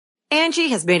Angie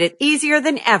has made it easier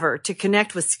than ever to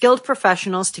connect with skilled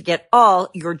professionals to get all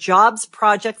your jobs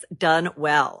projects done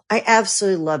well. I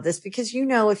absolutely love this because,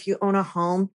 if you own a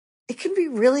home, it can be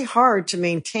really hard to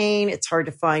maintain. It's hard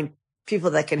to find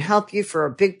people that can help you for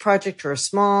a big project or a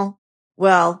small.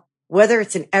 Well, whether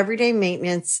it's in everyday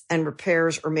maintenance and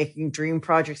repairs or making dream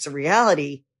projects a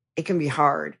reality, it can be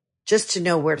hard just to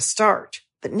know where to start.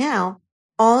 But now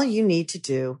all you need to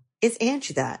do is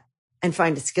Angie that and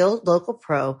find a skilled local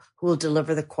pro who will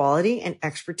deliver the quality and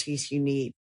expertise you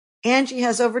need. Angie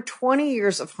has over 20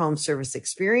 years of home service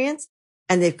experience,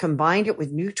 and they've combined it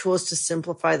with new tools to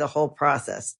simplify the whole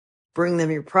process. Bring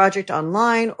them your project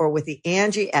online or with the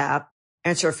Angie app,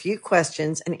 answer a few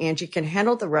questions, and Angie can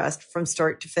handle the rest from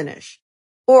start to finish.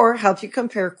 Or help you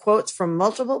compare quotes from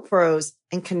multiple pros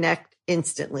and connect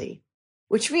instantly,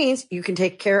 which means you can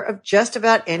take care of just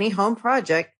about any home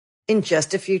project in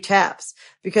just a few taps.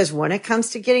 Because when it comes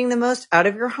to getting the most out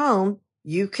of your home,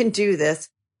 you can do this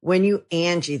when you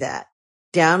Angie that.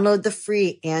 Download the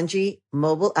free Angie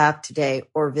mobile app today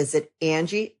or visit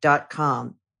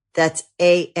Angie.com. That's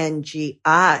ANGI.com.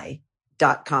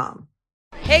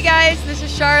 Hey guys, this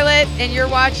is Charlotte, and you're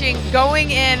watching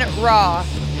Going In Raw.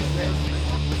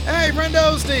 Hey,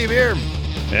 friendo, Steve here.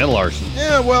 And Larson.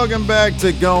 Yeah, welcome back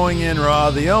to Going In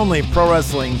Raw, the only pro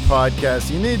wrestling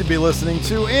podcast you need to be listening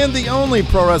to, and the only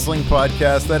pro wrestling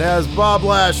podcast that has Bob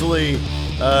Lashley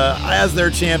as their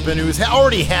champion, who's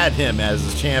already had him as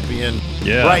his champion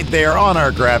right there on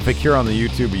our graphic here on the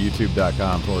YouTube at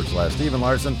youtube.com/Steven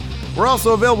Larson. We're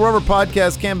also available wherever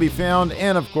podcasts can be found,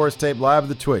 and of course, tape live at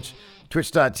the Twitch.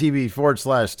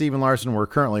 Twitch.tv/Steven Larson. We're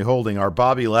currently holding our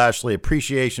Bobby Lashley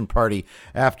appreciation party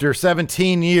after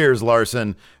 17 years,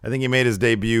 Larson. I think he made his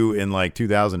debut in like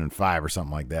 2005 or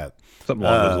something like that. Something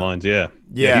along those lines, yeah.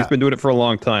 He's been doing it for a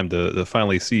long time. To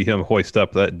finally see him hoist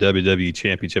up that WWE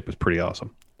Championship is pretty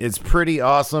awesome. It's pretty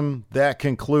awesome. That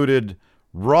concluded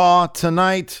Raw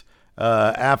tonight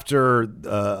after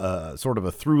sort of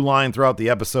a through line throughout the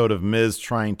episode of Miz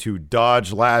trying to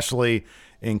dodge Lashley,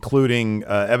 including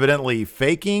evidently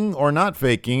faking or not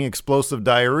faking explosive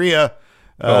diarrhea.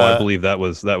 I believe that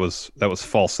was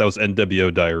false. That was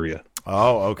NWO diarrhea.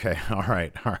 Oh, okay. All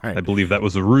right. I believe that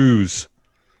was a ruse.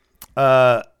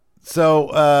 So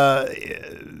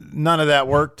none of that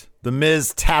worked. The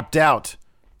Miz tapped out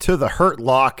to the Hurt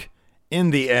Lock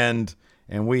in the end,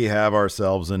 and we have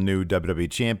ourselves a new WWE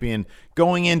champion.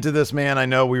 Going into this, man, I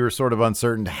know we were sort of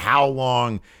uncertain how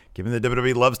long, given that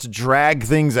WWE loves to drag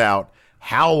things out,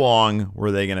 how long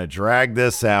were they going to drag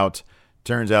this out?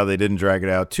 Turns out they didn't drag it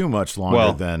out too much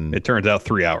longer than... It turns out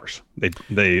 3 hours. They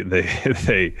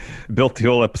built the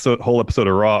whole episode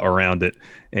of Raw around it,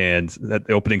 and that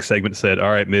the opening segment said,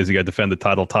 all right, Miz, you got to defend the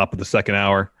title top of the second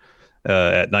hour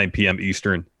at 9 p.m.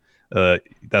 Eastern.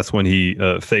 That's when he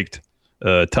faked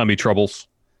tummy troubles,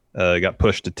 got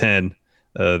pushed to 10.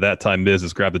 That time Miz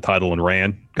has grabbed the title and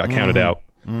ran, got counted out.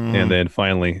 And then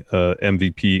finally,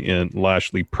 MVP and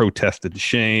Lashley protested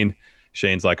Shane.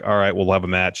 Shane's like, all right, we'll have a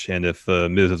match. And if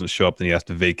Miz doesn't show up, then he has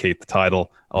to vacate the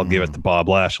title. I'll give it to Bob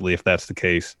Lashley if that's the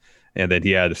case. And then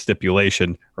he had a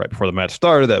stipulation right before the match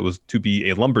started that was to be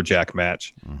a lumberjack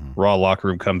match. Raw locker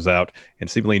room comes out, and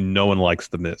seemingly no one likes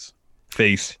the Miz.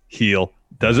 Face, heel,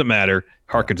 doesn't matter.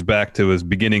 Harkens back to his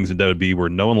beginnings in WWE where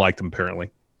no one liked him, apparently.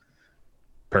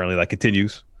 Apparently that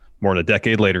continues more than a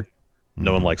decade later.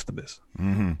 No one likes the Miz.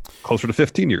 Closer to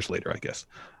 15 years later, I guess.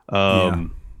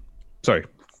 Sorry.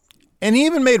 And he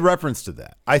even made reference to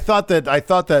that. I thought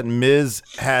that Miz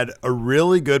had a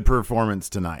really good performance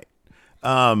tonight,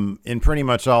 in pretty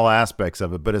much all aspects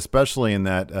of it, but especially in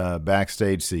that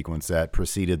backstage sequence that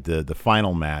preceded the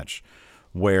final match,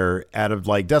 where out of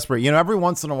like desperate, every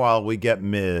once in a while we get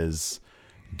Miz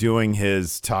doing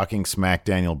his talking smack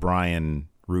Daniel Bryan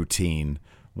routine,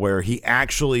 where he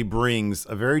actually brings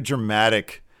a very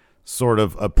dramatic sort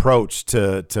of approach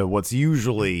to what's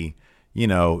usually,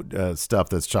 stuff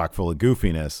that's chock full of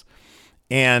goofiness.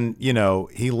 And,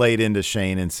 he laid into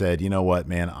Shane and said, you know what,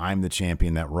 man, I'm the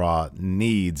champion that Raw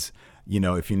needs.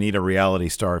 If you need a reality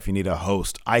star, if you need a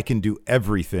host, I can do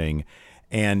everything.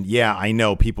 And yeah, I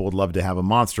know people would love to have a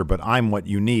monster, but I'm what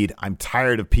you need. I'm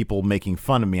tired of people making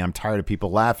fun of me. I'm tired of people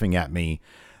laughing at me.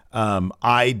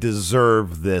 I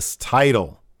deserve this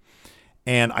title.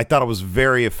 And I thought it was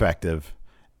very effective.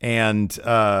 And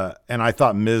I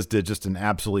thought Miz did just an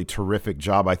absolutely terrific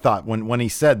job. I thought when he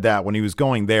said that, when he was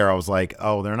going there, I was like,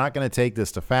 oh, they're not going to take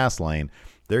this to Fastlane.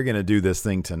 They're going to do this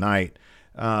thing tonight.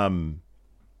 And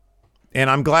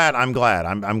I'm glad. I'm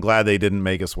glad they didn't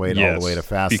make us wait all the way to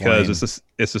Fastlane. Because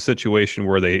it's a situation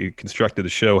where they constructed the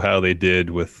show how they did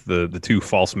with the two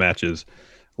false matches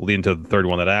leading to the third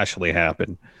one that actually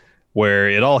happened. where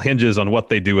it all hinges on what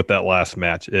they do with that last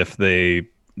match. If they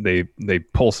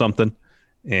pull something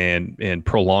and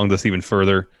prolong this even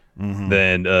further,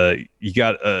 then you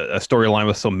got a storyline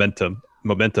with some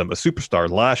momentum, a superstar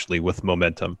Lashley with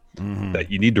momentum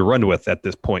that you need to run with at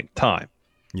this point in time.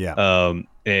 Yeah.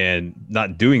 And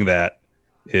not doing that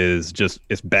is just,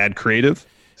 it's bad creative.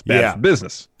 It's bad for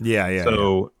business. Yeah.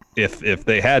 So if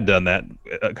they had done that,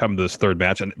 come to this third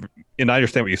match, and I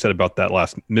understand what you said about that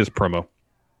last Miz promo,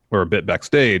 or a bit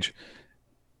backstage.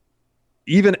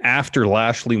 Even after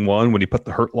Lashley won, when he put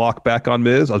the Hurt Lock back on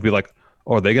Miz, I was be like,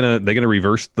 "Oh, are they gonna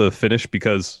reverse the finish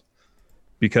because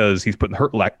he's putting the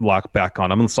Hurt Lock back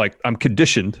on?" I'm just like, I'm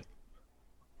conditioned,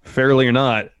 fairly or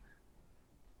not,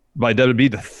 by WWE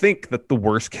to think that the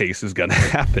worst case is gonna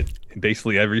happen in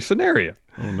basically every scenario.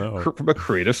 Oh no! From a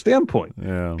creative standpoint,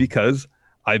 because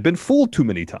I've been fooled too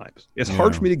many times. It's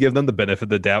hard for me to give them the benefit of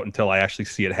the doubt until I actually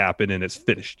see it happen and it's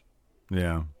finished.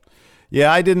 Yeah,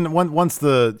 I didn't. Once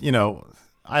the,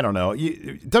 I don't know.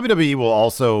 WWE will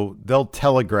also, they'll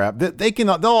telegraph.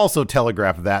 They'll also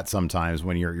telegraph that sometimes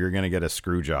when you're going to get a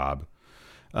screw job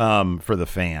for the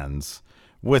fans.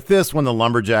 With this, when the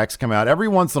Lumberjacks come out, every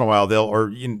once in a while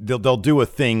they'll do a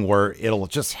thing where it'll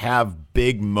just have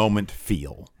big moment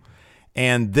feel.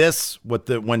 And this,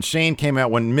 when Shane came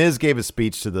out, when Miz gave a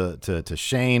speech to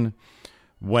Shane,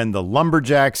 when the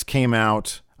Lumberjacks came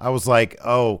out, I was like,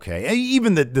 oh, okay.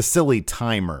 Even the silly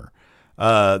timer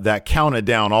that counted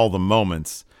down all the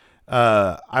moments,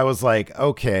 I was like,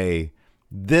 okay,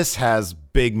 this has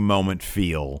big moment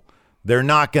feel. They're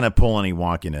not going to pull any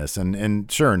wonkiness,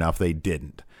 and sure enough, they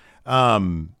didn't.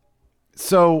 So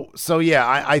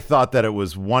yeah, I thought that it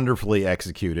was wonderfully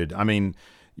executed. I mean,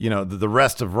 the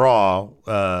rest of Raw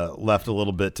left a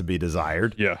little bit to be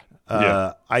desired. Yeah.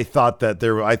 I thought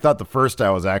the first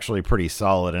hour was actually pretty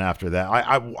solid, and after that,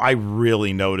 I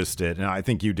really noticed it, and I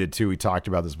think you did too. We talked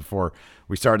about this before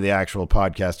we started the actual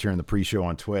podcast here in the pre-show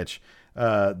on Twitch.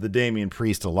 The Damian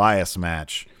Priest Elias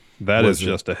match. That is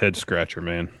just a head scratcher,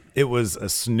 man. It was a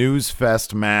snooze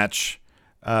fest match,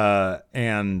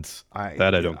 and I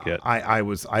don't get. I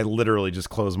literally just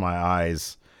closed my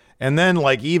eyes. And then,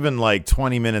 even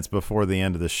 20 minutes before the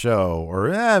end of the show, or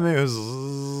maybe it was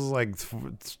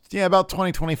about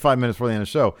 20, 25 minutes before the end of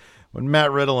the show, when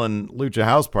Matt Riddle and Lucha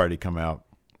House Party come out,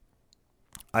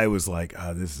 I was like,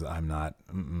 I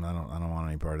don't want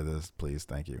any part of this, please,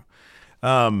 thank you.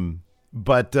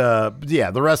 But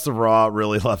the rest of Raw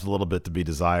really left a little bit to be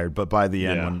desired. But by the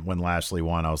end, when Lashley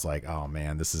won, I was like, oh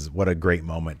man, what a great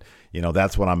moment.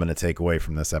 That's what I'm going to take away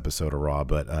from this episode of Raw.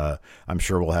 But I'm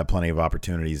sure we'll have plenty of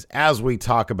opportunities as we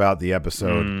talk about the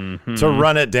episode to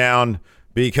run it down,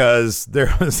 because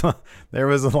there was,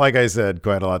 like I said,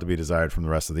 quite a lot to be desired from the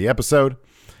rest of the episode.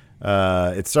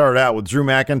 It started out with Drew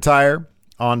McIntyre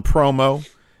on promo.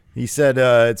 He said,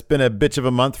 it's been a bitch of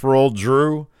a month for old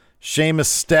Drew. Sheamus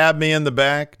stabbed me in the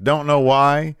back. Don't know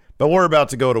why, but we're about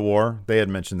to go to war. They had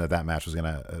mentioned that match was going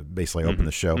to basically open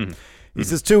the show. He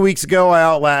says, 2 weeks ago,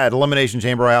 at Elimination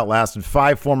Chamber, I outlasted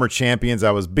 5 former champions.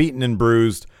 I was beaten and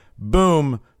bruised.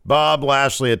 Boom. Bob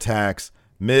Lashley attacks.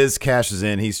 Miz cashes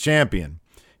in. He's champion.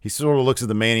 He sort of looks at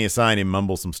the Mania sign and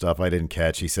mumbles some stuff I didn't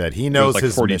catch. He said he knows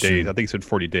his 40 mission. days. I think he said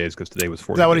 40 days because today was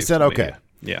 40 days. Is that what he said? Okay.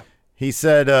 Yeah. He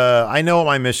said, I know what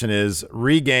my mission is.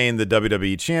 Regain the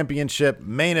WWE Championship.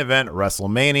 Main event,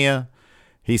 WrestleMania.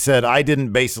 He said, I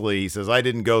didn't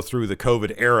go through the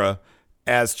COVID era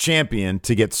as champion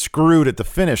to get screwed at the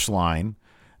finish line.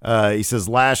 He says,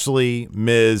 Lashley,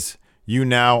 Miz,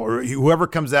 or whoever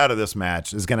comes out of this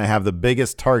match is going to have the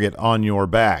biggest target on your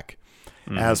back.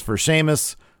 As for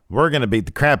Sheamus, we're going to beat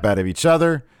the crap out of each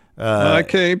other. I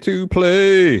came to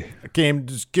play. I came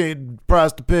to get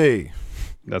price to pay.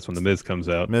 That's when the Miz comes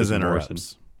out. Miz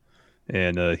interrupts.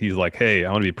 And he's like, hey,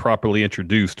 I want to be properly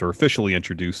introduced or officially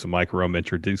introduced. So Mike Rome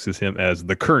introduces him as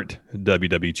the current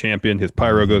WWE champion. His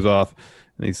pyro goes off.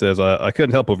 And he says, I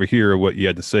couldn't help overhear what you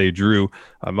had to say, Drew.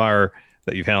 I admire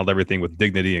that you've handled everything with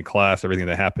dignity and class. Everything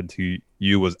that happened to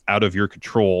you was out of your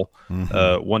control.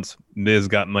 Once Miz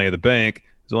got Money in the Bank, it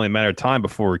was only a matter of time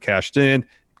before he cashed in,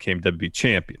 became WWE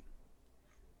champion.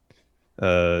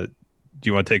 Do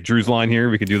you want to take Drew's line here?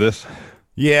 We can do this.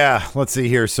 Yeah, let's see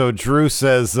here. So Drew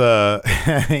says,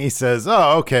 he says,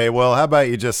 oh, okay, well, how about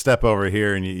you just step over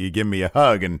here and you give me a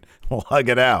hug and we'll hug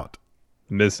it out.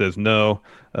 Miz says no.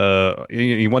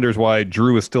 He wonders why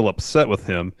Drew is still upset with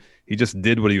him. He just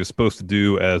did what he was supposed to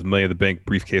do as Money in the Bank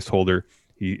briefcase holder.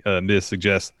 Miz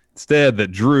suggests instead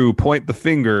that Drew point the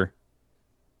finger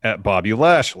at Bobby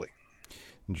Lashley.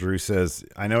 Drew says,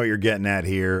 I know what you're getting at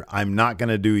here. I'm not going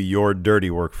to do your dirty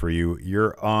work for you.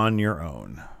 You're on your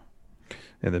own.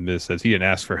 And then Miz says he didn't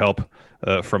ask for help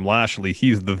from Lashley.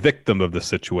 He's the victim of the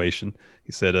situation.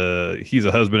 He said he's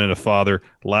a husband and a father.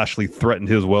 Lashley threatened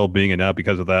his well-being, and now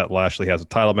because of that, Lashley has a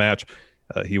title match.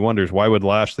 He wonders, why would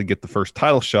Lashley get the first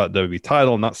title shot, WWE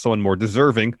title, not someone more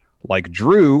deserving like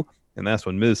Drew? And that's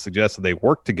when Miz suggested they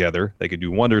work together. They could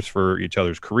do wonders for each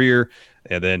other's career.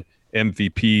 And then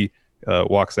MVP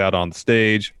walks out on the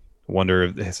stage.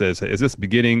 He says, is this the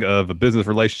beginning of a business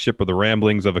relationship or the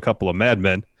ramblings of a couple of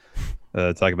madmen?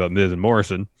 Talking about Miz and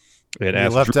Morrison. And he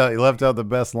left out the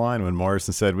best line when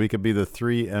Morrison said, we could be the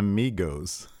three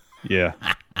amigos. Yeah.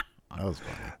 That was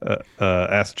funny.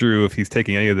 Asked Drew if he's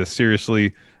taking any of this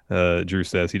seriously. Drew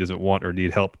says he doesn't want or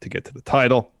need help to get to the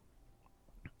title.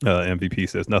 MVP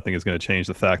says nothing is going to change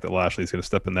the fact that Lashley is going to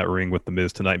step in that ring with The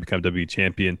Miz tonight and become WWE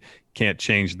champion. Can't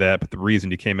change that, but the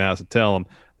reason he came out is to tell him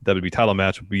the WWE title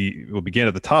match will begin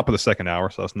at the top of the second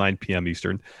hour, so that's 9 p.m.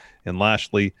 Eastern, and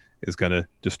Lashley is going to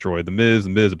destroy The Miz.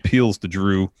 The Miz appeals to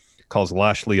Drew, calls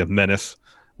Lashley a menace,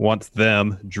 wants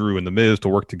them, Drew and The Miz, to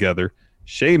work together.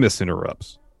 Sheamus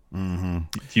interrupts. Mm-hmm.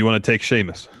 Do you want to take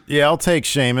Sheamus? Yeah, I'll take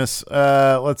Sheamus.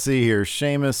 Let's see here.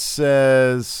 Sheamus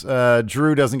says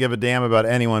Drew doesn't give a damn about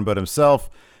anyone but himself,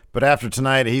 but after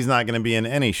tonight, he's not going to be in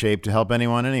any shape to help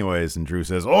anyone anyways. And Drew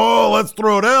says, oh, let's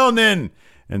throw down then.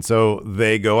 And so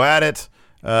they go at it.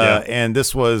 And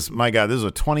this was, my God, this was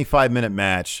a 25-minute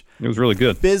match. It was really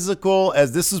good. Physical,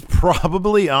 as this is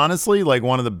probably, honestly, like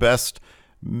one of the best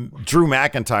Drew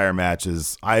McIntyre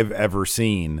matches I've ever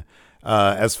seen.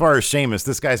 As far as Sheamus,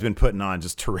 this guy's been putting on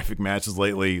just terrific matches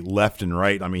lately, left and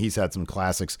right. I mean, he's had some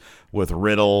classics with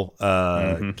Riddle.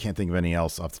 Can't think of any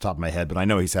else off the top of my head, but I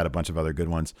know he's had a bunch of other good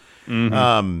ones.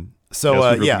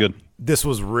 Good. This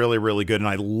was really, really good, and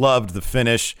I loved the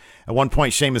finish. At one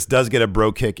point, Sheamus does get a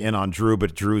bro kick in on Drew,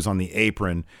 but Drew's on the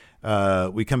apron.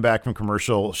 We come back from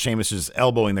commercial. Sheamus is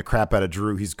elbowing the crap out of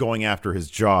Drew. He's going after his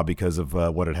jaw because of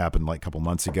what had happened like a couple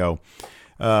months ago.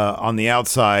 On the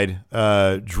outside,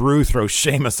 Drew throws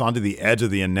Sheamus onto the edge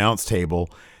of the announce table.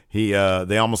 They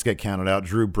almost get counted out.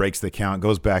 Drew breaks the count,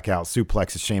 goes back out,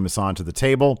 suplexes Sheamus onto the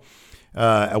table.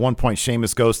 At one point,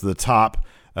 Sheamus goes to the top.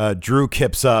 Drew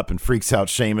kips up and freaks out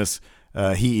Sheamus.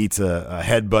 He eats a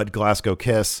headbutt Glasgow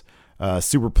kiss.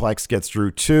 Superplex gets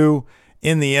Drew too.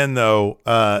 In the end, though,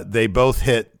 they both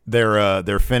hit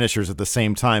their finishers at the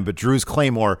same time. But Drew's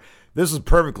Claymore, this was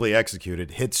perfectly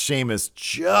executed, hits Sheamus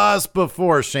just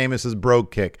before Sheamus's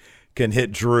brogue kick can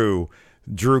hit Drew.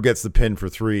 Drew gets the pin for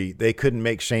 3. They couldn't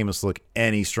make Sheamus look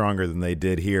any stronger than they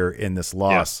did here in this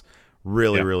loss. Yeah.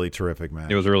 Really terrific match.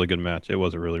 It was a really good match. It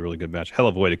was a really, really good match. Hell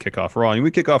of a way to kick off Raw. And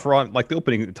we kick off Raw, like the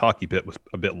opening talkie bit was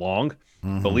a bit long,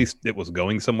 but at least it was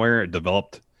going somewhere. It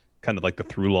developed kind of like the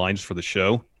through lines for the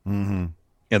show. And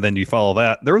then you follow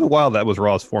that. There was a while that was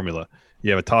Raw's formula. You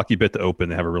have a talkie bit to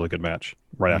open and have a really good match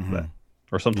right after that.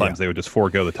 Or sometimes they would just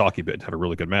forego the talkie bit and have a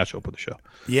really good match to open the show.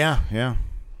 Yeah.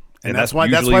 And that's why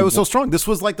it was so strong. This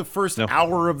was like the first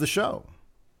hour of the show.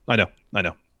 I know.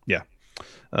 Yeah.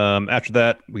 After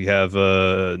that, we have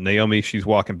Naomi. She's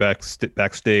walking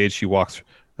backstage. She walks,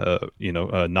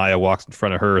 Nia walks in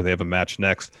front of her. They have a match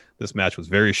next. This match was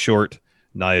very short.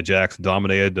 Nia Jax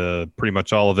dominated pretty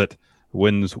much all of it.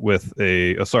 Wins with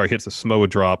hits a Samoa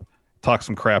drop, talks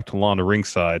some crap to Lana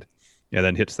ringside, and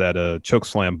then hits that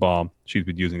chokeslam bomb she's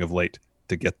been using of late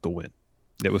to get the win.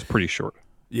 It was pretty short.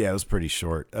 Yeah, it was pretty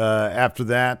short. After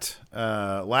that,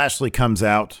 Lashley comes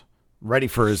out ready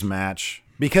for his match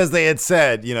because they had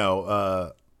said,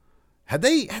 had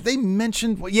they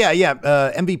mentioned?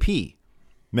 MVP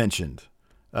mentioned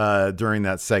during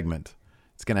that segment.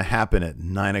 It's going to happen at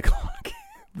 9:00.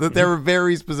 That they were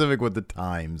very specific with the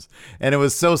times, and it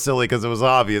was so silly because it was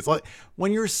obvious. Like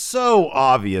when you're so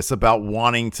obvious about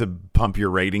wanting to pump your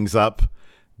ratings up,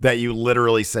 that you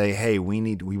literally say, hey,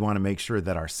 we want to make sure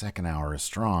that our second hour is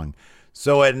strong.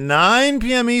 So at 9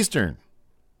 p.m. Eastern,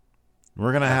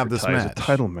 we're going to have this match. A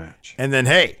title match. And then,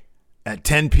 hey, at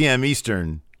 10 p.m.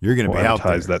 Eastern, you're going to be out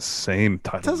there. That same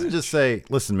title It doesn't match. just say,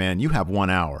 listen, man, you have 1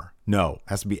 hour. No, it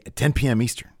has to be at 10 p.m.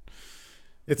 Eastern.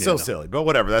 It's silly, but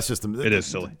whatever. That's just it is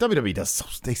silly. WWE does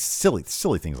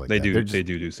silly things like that. They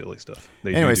do silly stuff.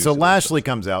 So Lashley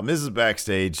comes out. Miz is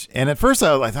backstage, and at first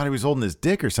I thought he was holding his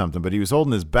dick or something, but he was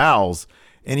holding his bowels,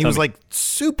 and he was like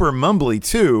super mumbly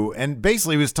too. And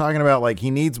basically, he was talking about like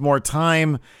he needs more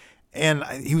time, and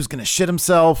he was gonna shit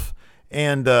himself.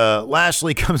 And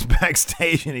Lashley comes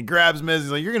backstage and he grabs Miz.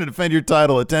 He's like, "You're gonna defend your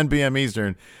title at 10 p.m.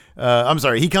 Eastern." I'm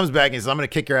sorry. He comes back and he says, I'm going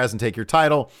to kick your ass and take your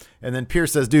title. And then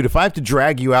Pierce says, dude, if I have to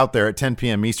drag you out there at 10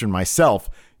 p.m. Eastern myself,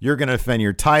 you're going to defend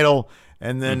your title.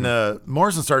 And then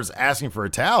Morrison starts asking for a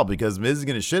towel because Miz is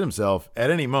going to shit himself at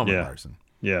any moment, Larson.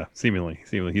 Yeah, seemingly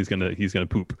he's gonna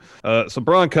poop. So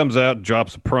Braun comes out,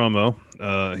 drops a promo.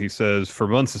 He says, "For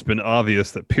months it's been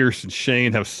obvious that Pierce and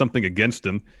Shane have something against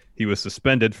him. He was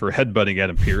suspended for headbutting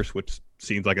Adam Pierce, which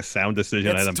seems like a sound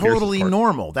decision." That's Adam totally Pearce's part.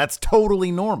 normal. That's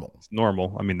totally normal. It's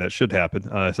normal. I mean, that should happen.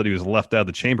 Said he was left out of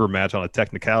the chamber match on a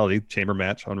technicality. Chamber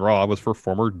match on Raw was for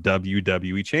former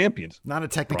WWE champions. Not a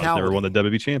Braun's technicality. never won the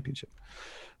WWE championship.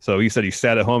 So he said he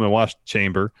sat at home and watched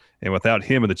Chamber, and without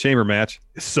him in the Chamber match,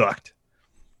 it sucked.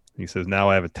 He says, now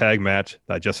I have a tag match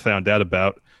that I just found out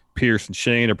about. Pierce and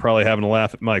Shane are probably having a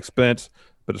laugh at my expense,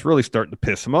 but it's really starting to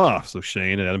piss him off. So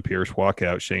Shane and Adam Pierce walk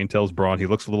out. Shane tells Braun he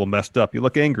looks a little messed up. You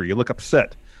look angry. You look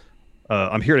upset.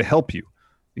 I'm here to help you.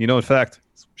 In fact,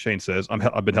 Shane says,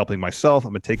 I've been helping myself.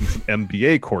 I've been taking some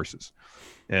MBA courses.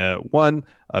 One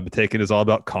I've been taking is all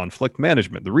about conflict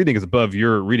management. The reading is above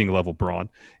your reading level, Braun.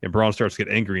 And Braun starts to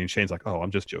get angry, and Shane's like, "Oh,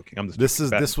 I'm just joking. This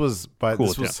was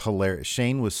hilarious.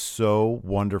 Shane was so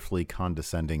wonderfully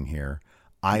condescending here.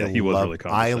 He was really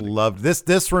condescending. I loved this.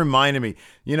 This reminded me.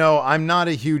 I'm not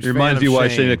a huge. It reminds you why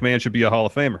Shane McMahon should be a Hall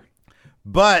of Famer.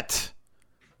 But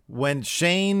when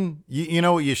Shane, you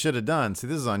know what you should have done. See,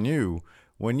 this is on you.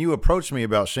 When you approached me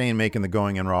about Shane making the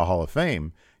Going in Raw Hall of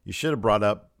Fame, you should have brought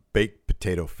up baked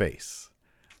potato face.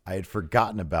 I had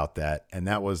forgotten about that, and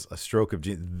that was a stroke of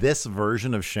genius. This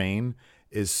version of Shane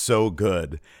is so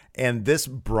good, and this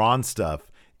Braun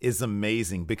stuff is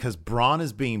amazing because Braun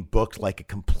is being booked like a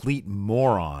complete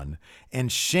moron,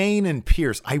 and Shane and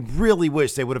Pierce, I really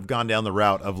wish they would have gone down the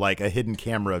route of like a hidden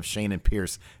camera of Shane and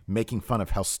Pierce making fun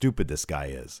of how stupid this guy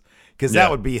is, because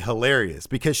that would be hilarious,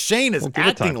 because Shane is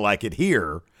acting like it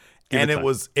here, and it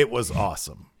was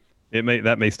awesome. That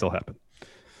may still happen.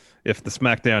 If the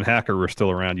SmackDown hacker were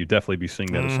still around, you'd definitely be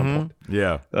seeing that at some point.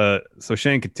 Yeah. So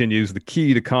Shane continues, the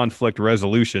key to conflict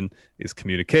resolution is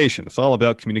communication. It's all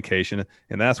about communication,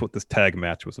 and that's what this tag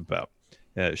match was about.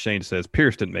 Shane says,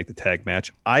 Pierce didn't make the tag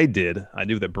match. I did. I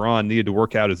knew that Braun needed to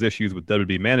work out his issues with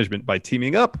WWE management by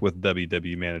teaming up with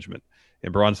WWE management.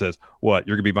 And Braun says, what,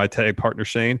 you're going to be my tag partner,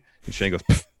 Shane? And Shane goes,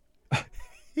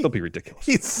 don't be ridiculous.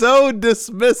 He's so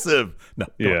dismissive. No,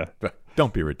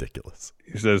 don't be ridiculous.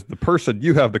 He says, the person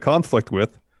you have the conflict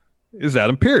with is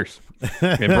Adam Pierce.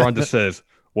 And Braun just says,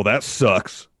 well, that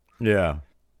sucks. Yeah.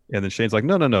 And then Shane's like,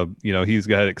 no. He's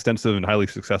got an extensive and highly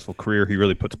successful career. He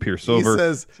really puts Pierce over. He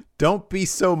says, don't be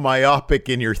so myopic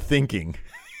in your thinking.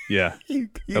 Yeah. you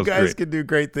guys can do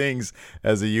great things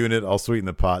as a unit. I'll sweeten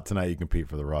the pot. Tonight you compete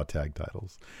for the Raw tag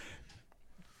titles.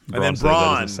 And then Braun.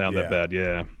 That doesn't sound that bad.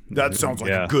 Yeah. That sounds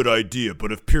like a good idea,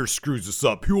 but if Pierce screws us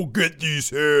up, he will get these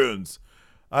hands.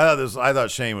 I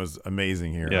thought Shane was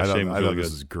amazing here. Yeah, I thought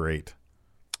this is great.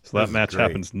 So that match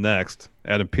happens next.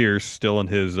 Adam Pierce still in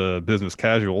his business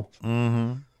casual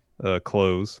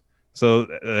clothes. So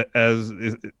as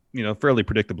fairly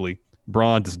predictably,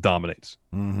 Braun just dominates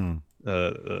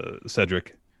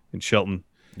Cedric and Shelton.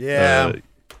 Yeah,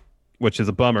 which is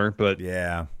a bummer, but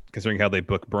considering how they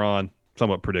book Braun,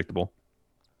 somewhat predictable.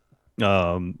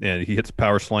 And he hits a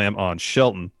power slam on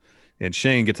Shelton. And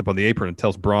Shane gets up on the apron and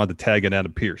tells Braun to tag in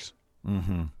Adam Pierce.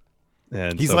 Mm-hmm.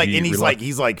 And he's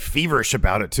like feverish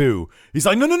about it too. He's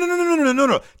like, no,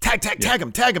 tag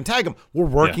him. We're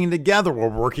working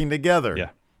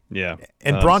together. Yeah.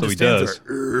 And Braun just stands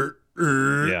there.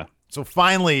 Yeah. So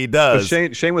finally he does.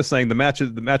 But Shane was saying the match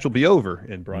will be over,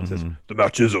 and Braun says the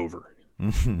match is over.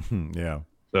 Yeah.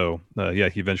 So he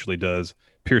eventually does.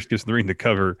 Pierce gets in the ring to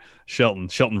cover Shelton.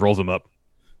 Shelton rolls him up.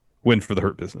 Win for the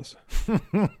Hurt Business.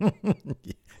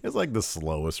 It's like the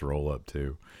slowest roll up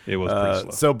too. It was pretty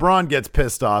slow. So Braun gets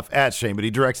pissed off at Shane, but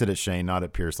he directs it at Shane, not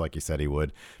at Pierce like he said he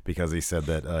would, because he said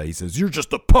that he says, you're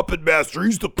just the puppet master.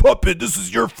 He's the puppet. This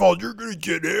is your fault. You're going to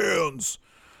get hands.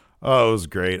 Oh, it was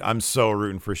great. I'm so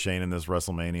rooting for Shane in this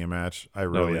WrestleMania match. I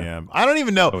really am. I don't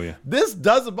even know. Oh, yeah. This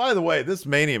doesn't, by the way, this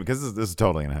Mania, because this is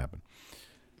totally going to happen.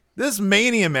 This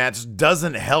Mania match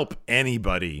doesn't help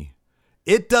anybody.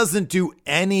 It doesn't do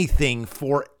anything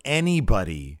for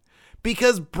anybody,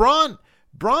 because Braun's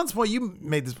point, you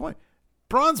made this point.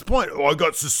 Braun's point, I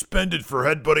got suspended for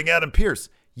headbutting Adam Pierce.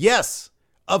 Yes,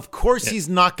 of course he's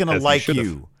not going to like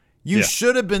you. You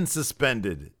should have been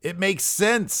suspended. It makes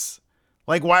sense.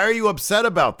 Like, why are you upset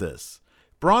about this?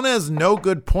 Braun has no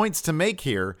good points to make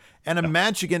here, and a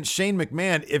match against Shane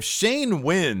McMahon, if Shane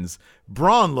wins,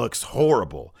 Braun looks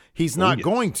horrible. He's not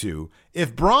going to.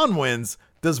 If Braun wins,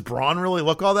 does Braun really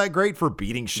look all that great for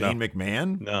beating Shane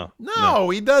McMahon? No,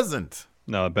 he doesn't.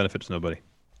 No, it benefits nobody.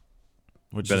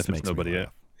 Which benefits nobody. Yeah.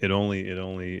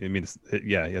 It means,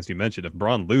 as you mentioned, if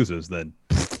Braun loses, then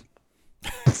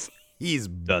he's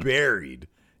done. Buried.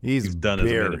 He's done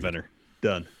buried. As a main eventer.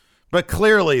 Done. But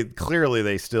clearly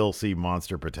they still see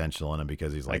monster potential in him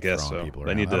because he's like I guess throwing so. people They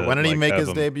around. need to, When did he like, make have his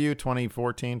him- debut?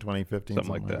 2014, 2015,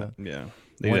 something like that. Yeah.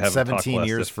 They need What, to have him talk 17 less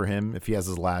years if- for him if he has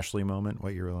his Lashley moment.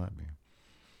 What year will that be?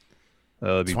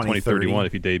 It'd be 2031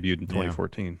 if he debuted in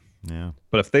 2014. Yeah.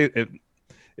 But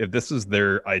if this is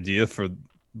their idea for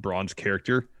Braun's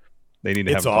character, they need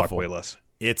to have him talk way less.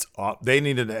 It's they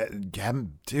needed to have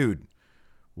him, dude.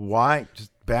 Why?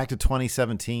 Just back to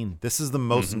 2017. This is the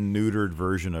most neutered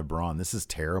version of Braun. This is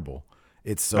terrible.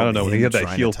 It's so. I don't know. When he had that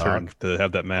trying heel to talk. turn to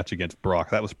have that match against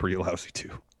Brock, that was pretty lousy too.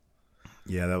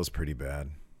 Yeah, that was pretty bad.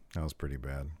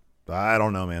 I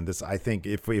don't know, man. I think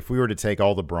if we were to take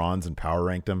all the Brauns and power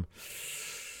ranked them,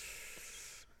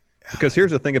 because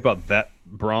here's the thing about that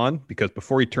Braun. Because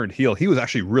before he turned heel, he was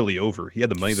actually really over. He had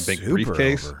the Money in the Bank super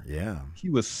briefcase. over. Yeah, he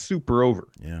was super over.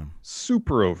 Yeah,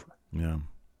 super over. Yeah,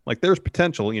 like there's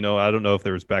potential. I don't know if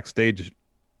there was backstage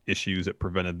issues that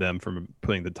prevented them from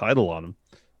putting the title on him,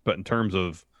 but in terms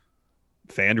of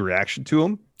fan reaction to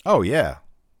him, oh yeah,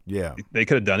 they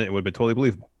could have done it. It would have been totally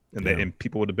believable, and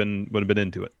people would have been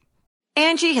into it.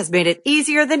 Angie has made it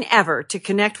easier than ever to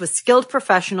connect with skilled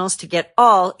professionals to get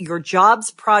all your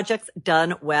jobs projects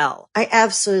done well. I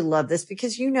absolutely love this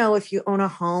because, if you own a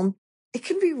home, it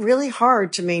can be really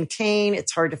hard to maintain.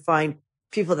 It's hard to find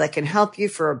people that can help you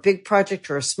for a big project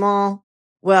or a small.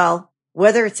 Well,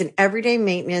 whether it's in everyday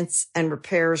maintenance and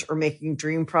repairs or making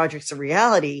dream projects a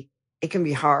reality, it can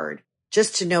be hard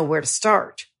just to know where to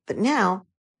start. But now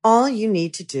all you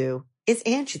need to do is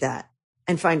Angie that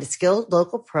and find a skilled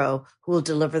local pro who will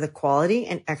deliver the quality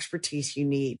and expertise you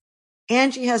need.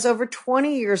 Angie has over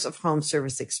 20 years of home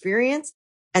service experience,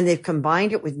 and they've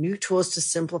combined it with new tools to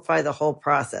simplify the whole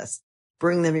process.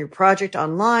 Bring them your project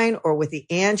online or with the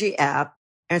Angie app,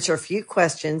 answer a few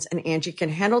questions, and Angie can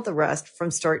handle the rest from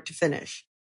start to finish.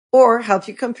 Or help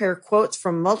you compare quotes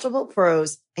from multiple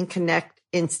pros and connect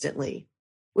instantly,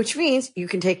 which means you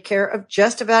can take care of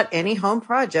just about any home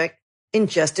project in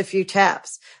just a few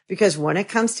taps. Because when it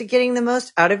comes to getting the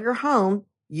most out of your home,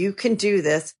 you can do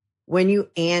this when you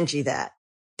Angie that.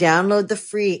 Download the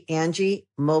free Angie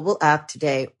mobile app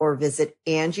today or visit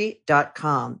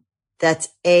Angie.com. That's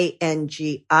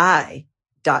ANGI.com.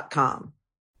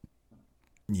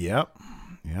 Yep,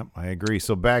 I agree.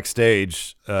 So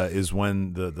backstage is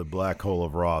when the black hole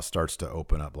of Raw starts to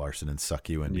open up, Larson, and suck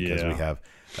you in because we have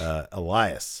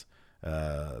Elias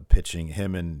pitching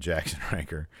him and Jackson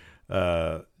Ranker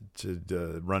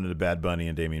to run into Bad Bunny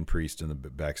and Damian Priest in the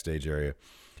backstage area.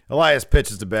 Elias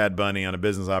pitches to Bad Bunny on a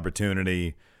business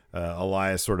opportunity.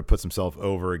 Elias sort of puts himself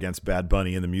over against Bad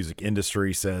Bunny in the music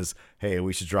industry, says, hey,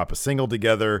 we should drop a single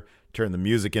together, turn the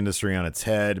music industry on its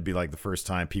head. It'd be like the first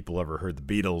time people ever heard the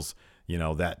Beatles,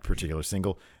 that particular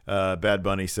single. Bad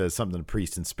Bunny says something to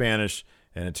Priest in Spanish,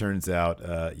 and it turns out,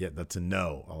 that's a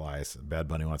no, Elias. Bad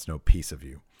Bunny wants no piece of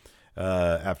you.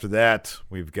 After that,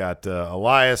 we've got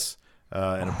Elias in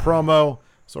a promo,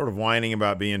 sort of whining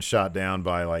about being shot down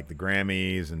by like the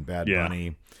Grammys and Bad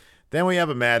Bunny. Then we have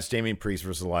a match, Damian Priest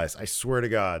versus Elias. I swear to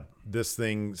God, this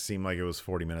thing seemed like it was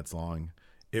 40 minutes long.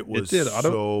 It was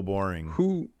so boring.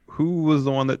 Who was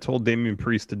the one that told Damian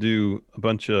Priest to do a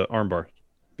bunch of armbar?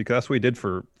 Because that's what he did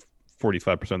for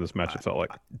 45% of this match, it felt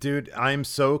like. Dude, I'm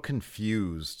so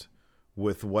confused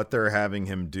with what they're having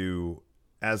him do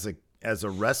as a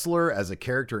wrestler, as a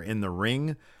character in the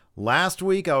ring. Last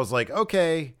week, I was like,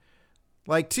 okay,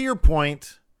 like to your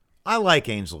point, I like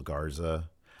Angel Garza.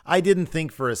 I didn't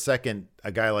think for a second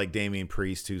a guy like Damian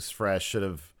Priest, who's fresh, should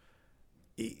have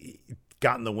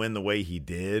gotten the win the way he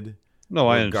did. No,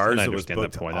 I Garza understand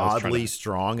that point. Oddly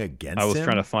strong against him. I was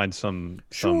trying to find some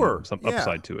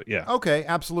upside to it. Yeah. Okay,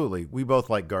 absolutely. We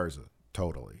both like Garza.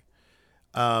 Totally.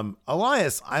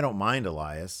 Elias, I don't mind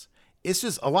Elias. It's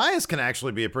just Elias can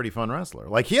actually be a pretty fun wrestler.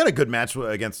 Like he had a good match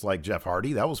against like Jeff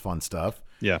Hardy. That was fun stuff.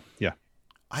 Yeah.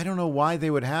 I don't know why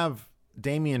they would have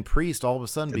Damian Priest all of a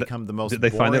sudden become the most Did they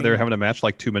boring. find that they were having a match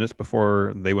like 2 minutes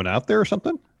before they went out there or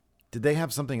something? Did they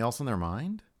have something else in their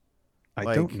mind?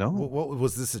 I don't know. What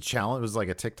was this a challenge? It was like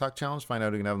a TikTok challenge? Find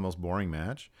out who can have the most boring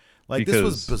match? This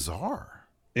was bizarre.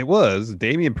 It was.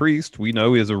 Damian Priest, we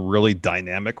know, is a really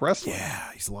dynamic wrestler.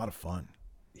 Yeah, he's a lot of fun.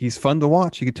 He's fun to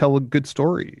watch. He could tell a good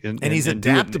story. And he's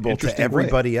adaptable to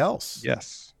everybody else.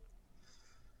 Yes.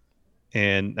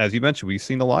 And as you mentioned, we've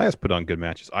seen Elias put on good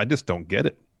matches. I just don't get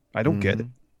it. I don't get it.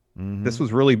 Mm-hmm. This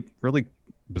was really, really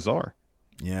bizarre.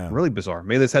 Yeah. Really bizarre.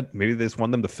 Maybe they just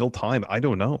want them to fill time. I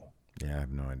don't know. Yeah, I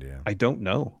have no idea. I don't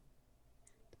know.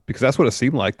 Because that's what it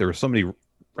seemed like. There were so many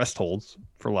rest holds,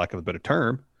 for lack of a better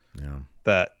term,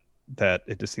 that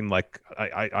it just seemed like,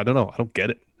 I don't know. I don't get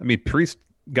it. I mean, Priest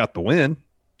got the win.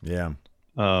 Yeah.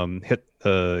 Hit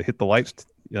the lights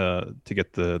to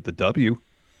get the W.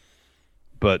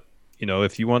 But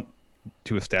if you want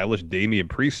to establish Damian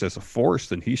Priest as a force,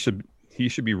 then he should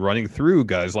be running through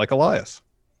guys like Elias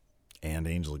and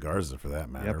Angel Garza for that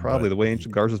matter. Yeah, probably the way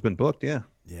Angel Garza's been booked. Yeah.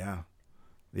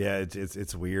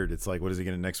 It's weird. It's like, what is he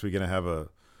next week? Going to have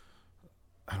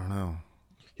I don't know.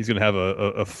 He's going to have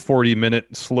a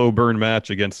 40-minute slow burn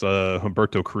match against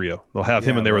Humberto Carrillo. They'll have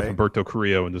him in there with Humberto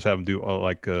Carrillo and just have him do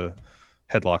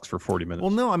headlocks for 40 minutes.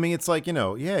 Well, no, I mean, it's like, you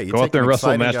go out there and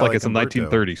wrestle a match like it's the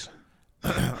 1930s.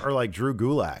 Or like Drew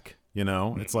Gulak,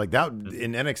 It's like that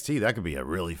in NXT, that could be a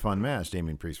really fun match.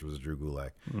 Damian Priest versus Drew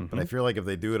Gulak. Mm-hmm. But I feel like if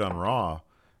they do it on Raw,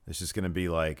 it's just going to be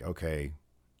like, okay,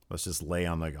 let's just lay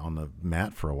on the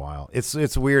mat for a while.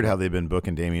 It's weird how they've been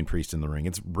booking Damian Priest in the ring.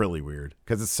 It's really weird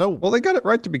because it's so well. They got it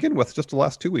right to begin with. Just the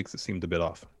last 2 weeks, it seemed a bit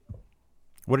off.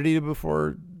 What did he do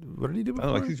before?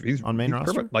 He's on main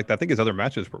roster. Like I think his other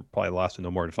matches were probably lasted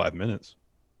no more than 5 minutes.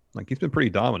 Like he's been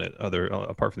pretty dominant.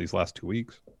 Apart from these last 2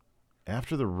 weeks.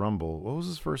 After the Rumble, what was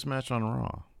his first match on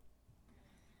Raw?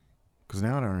 Because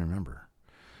now I don't remember.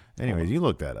 Anyways, you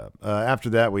look that up. After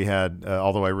that, we had,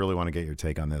 although I really want to get your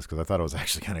take on this because I thought it was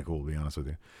actually kind of cool, to be honest with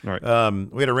you. All right.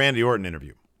 We had a Randy Orton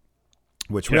interview,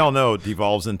 which we all know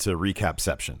devolves into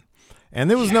recapception.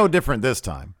 And it was no different this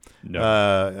time.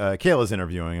 No. Kayla's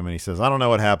interviewing him, and he says, I don't know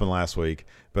what happened last week,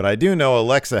 but I do know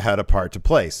Alexa had a part to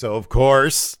play. So, of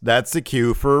course, that's the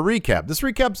cue for a recap. This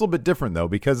recap's a little bit different, though,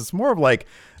 because it's more of like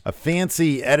a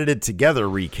fancy edited together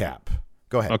recap.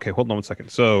 Go ahead. Okay, hold on 1 second.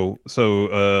 So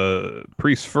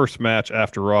Priest's first match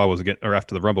after Raw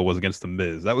after the Rumble was against The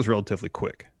Miz. That was relatively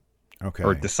quick. Okay.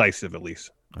 Or decisive, at least.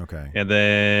 Okay. And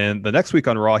then the next week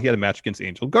on Raw, he had a match against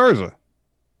Angel Garza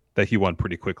that he won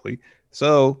pretty quickly.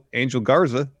 So Angel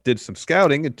Garza did some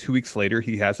scouting, and 2 weeks later,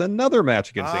 he has another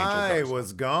match against Angel Garza. I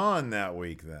was gone that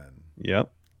week then.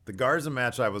 Yep. The Garza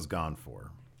match I was gone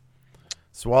for.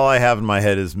 So all I have in my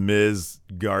head is Miz,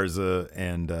 Garza,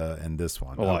 and this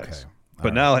one. Elias. Okay.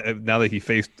 But now that he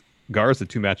faced Garza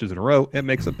 2 matches in a row, it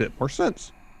makes a bit more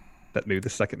sense that maybe the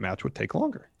second match would take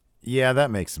longer. Yeah,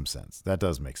 that makes some sense. That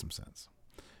does make some sense.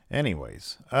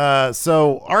 Anyways,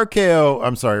 so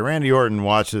Randy Orton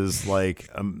watches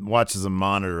a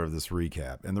monitor of this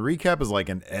recap, and the recap is like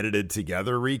an edited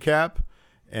together recap,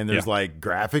 and there's like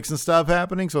graphics and stuff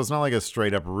happening, so it's not like a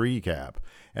straight up recap.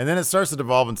 And then it starts to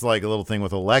devolve into like a little thing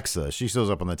with Alexa. She shows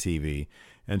up on the TV,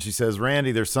 and she says,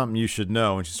 Randy, there's something you should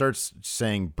know. And she starts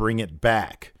saying, bring it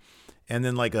back. And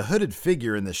then like a hooded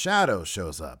figure in the shadows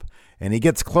shows up, and he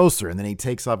gets closer, and then he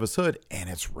takes off his hood, and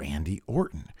it's Randy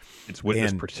Orton. It's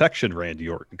witness protection Randy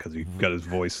Orton because he got his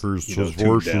voice. His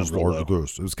voice is like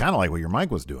this. It was kind of like what your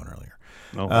mic was doing earlier.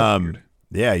 Oh, that's weird.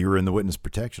 Yeah, you were in the witness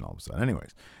protection all of a sudden.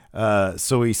 Anyways,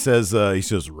 so he says,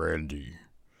 Randy,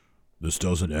 this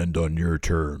doesn't end on your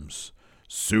terms.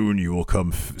 Soon you will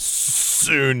come face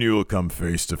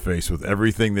to face with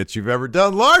everything that you've ever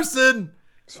done, Larson.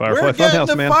 It's Firefly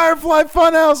Funhouse, man. Firefly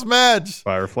Funhouse match.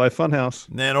 Firefly Funhouse.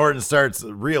 And then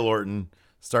real Orton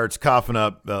starts coughing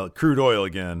up crude oil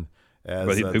again.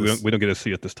 But we don't get to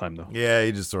see it this time, though. Yeah,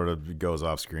 he just sort of goes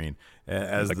off screen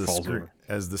as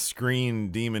the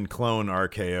screen demon clone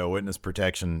RKO witness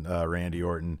protection. Randy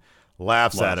Orton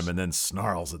laughs at him and then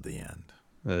snarls at the end.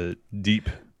 Deep.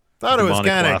 Thought it was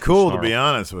kind of cool, to be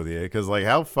honest with you, because like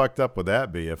how fucked up would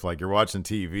that be if like you're watching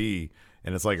TV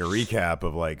and it's like a recap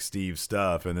of like Steve's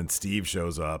stuff, and then Steve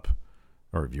shows up,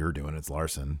 or if you're doing it, it's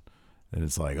Larson. And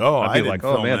it's like, I'd be like,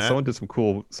 oh man, someone did some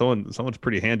cool. Someone's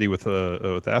pretty handy with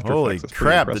After Holy Effects.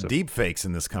 crap! The deep fakes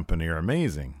in this company are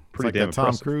amazing. Pretty it's like damn that Tom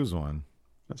impressive. Cruise one.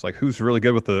 It's like, who's really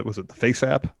good with the Face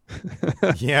app?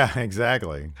 Yeah,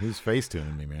 exactly. Who's face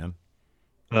tuning me, man?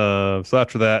 So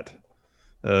after that,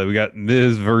 we got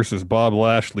Miz versus Bob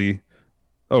Lashley.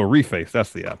 Oh, Reface.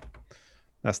 That's the app.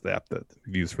 That's the app that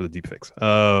we use for the deep fakes.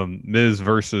 Miz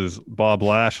versus Bob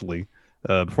Lashley.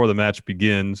 Before the match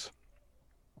begins,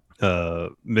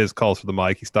 Miz calls for the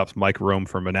mic. He stops Mike Rome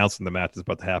from announcing the match is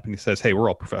about to happen. He says, hey, we're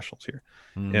all professionals here.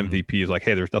 MVP is like,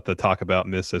 hey, there's nothing to talk about.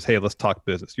 Miz says, hey, let's talk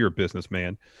business. You're a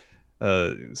businessman.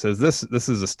 Says this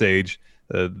is a stage.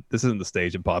 This isn't the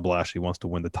stage that Bob Lashley wants to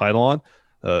win the title on.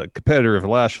 Competitor of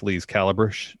Lashley's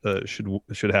caliber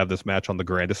should have this match on the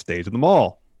grandest stage of them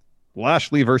all.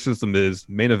 Lashley versus The Miz,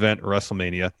 main event,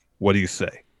 WrestleMania. What do you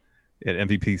say? And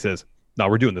MVP says, no,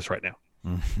 we're doing this right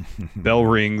now. Bell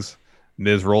rings.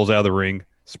 Miz rolls out of the ring,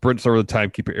 sprints over the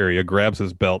timekeeper area, grabs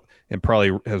his belt, and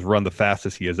probably has run the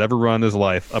fastest he has ever run in his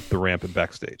life up the ramp and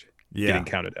backstage, getting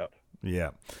counted out.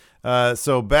 Yeah.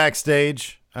 So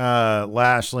backstage,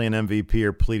 Lashley and MVP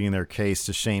are pleading their case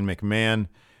to Shane McMahon,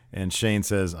 and Shane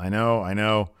says, I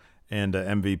know. And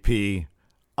MVP,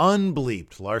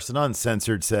 Unbleeped. Larson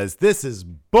Uncensored says, "This is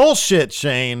bullshit,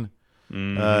 Shane."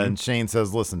 And Shane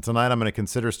says, "Listen, tonight I'm going to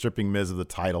consider stripping Miz of the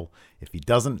title if he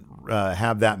doesn't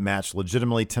have that match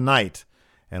legitimately tonight,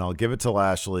 and I'll give it to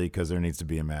Lashley because there needs to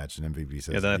be a match." And MVP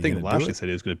says, "Yeah." Then I think Lashley said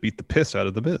he was going to beat the piss out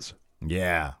of the Miz.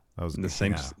 Yeah, that was in the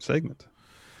same segment.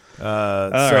 All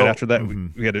right. After that,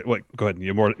 we had what? Go ahead. You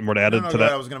have more to add to that?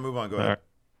 Ahead. I was going to move on. Go ahead.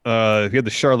 We had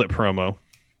the Charlotte promo.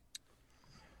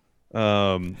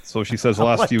 So she says the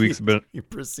last few weeks have been. You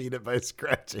proceeded by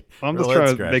scratching. I'm just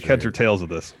trying to make heads or tails of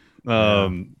this.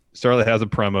 Charlotte has a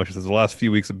promo. She says the last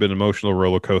few weeks have been an emotional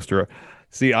roller coaster.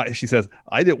 See, she says,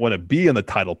 I didn't want to be in the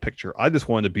title picture. I just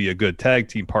wanted to be a good tag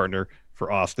team partner for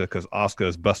Asuka because Asuka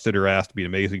has busted her ass to be an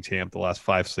amazing champ the last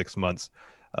 5-6 months.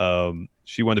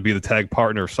 She wanted to be the tag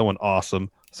partner of someone awesome.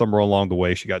 Somewhere along the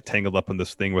way, she got tangled up in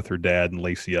this thing with her dad and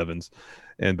Lacey Evans.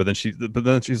 But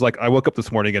then she's like, I woke up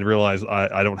this morning and realized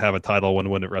I don't have a title I want to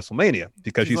win at WrestleMania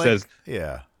because she says,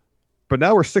 yeah. But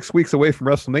now we're 6 weeks away from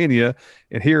WrestleMania,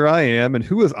 and here I am. And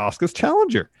who is Asuka's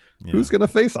challenger? Yeah. Who's going to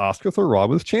face Asuka for Raw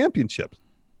Women's Championship?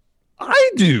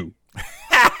 I do.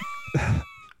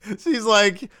 She's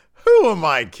like, who am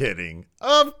I kidding?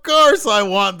 Of course I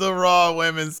want the Raw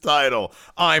Women's title.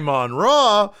 I'm on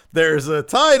Raw. There's a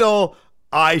title.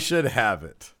 I should have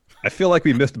it. I feel like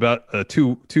we missed about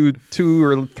 2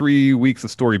 or 3 weeks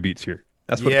of story beats here.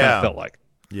 That's what it kind of felt like.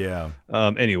 Yeah.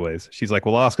 Anyways, she's like,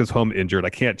 well, Asuka's home injured. I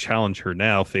can't challenge her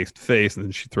now face to face. And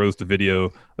then she throws the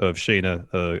video of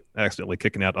Shayna accidentally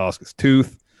kicking out Asuka's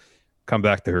tooth. Come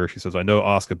back to her. She says, I know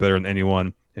Asuka better than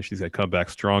anyone, and she's going to come back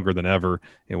stronger than ever.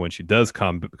 And when she does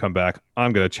come back,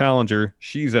 I'm going to challenge her.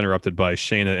 She's interrupted by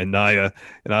Shayna and Nia.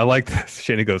 And I like this.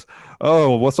 Shayna goes,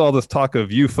 oh, what's all this talk of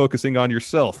you focusing on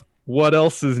yourself? What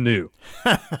else is new?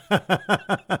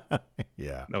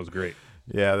 Yeah. That was great.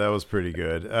 Yeah, that was pretty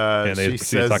good. And she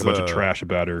says, talk a bunch of trash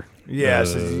about her. Yeah,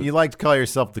 says, you like to call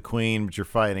yourself the queen, but you're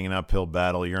fighting an uphill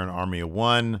battle. You're an army of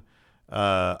one.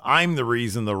 I'm the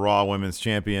reason the Raw Women's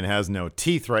Champion has no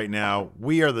teeth right now.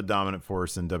 We are the dominant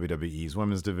force in WWE's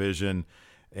women's division,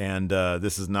 and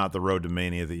this is not the road to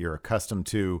Mania that you're accustomed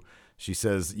to. She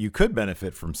says, you could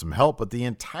benefit from some help, but the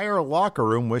entire locker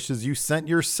room wishes you sent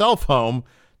yourself home.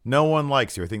 No one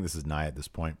likes you. I think this is Nia at this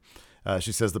point.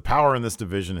 She says the power in this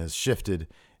division has shifted,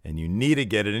 and you need to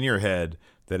get it in your head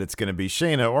that it's going to be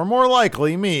Shayna, or more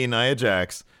likely me, Nia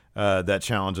Jax, that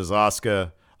challenges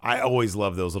Asuka. I always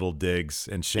love those little digs,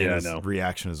 and Shayna's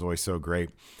reaction is always so great.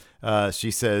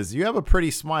 She says, you have a pretty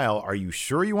smile. Are you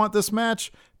sure you want this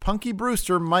match? Punky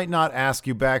Brewster might not ask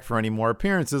you back for any more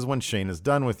appearances when Shayna's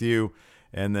done with you.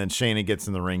 And then Shayna gets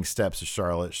in the ring, steps to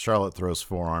Charlotte. Charlotte throws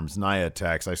forearms. Nia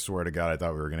attacks. I swear to God, I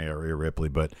thought we were going to get Rhea Ripley,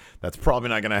 but that's probably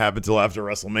not going to happen until after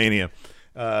WrestleMania.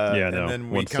 And then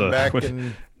we come back.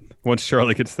 Once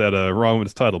Charlotte gets that Raw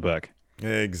Women's title back.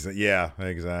 Yeah,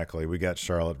 exactly. We got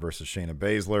Charlotte versus Shayna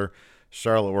Baszler.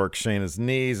 Charlotte works Shayna's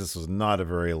knees. This was not a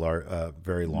very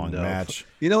long match.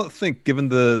 You know, think given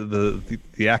the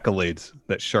accolades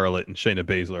that Charlotte and Shayna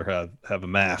Baszler have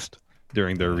amassed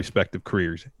during their respective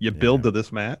careers, you build to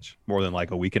this match more than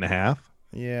like a week and a half.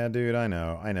 Yeah, dude, I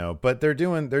know, but they're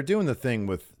doing the thing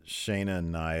with Shayna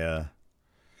and Nia.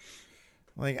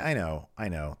 Like, I know.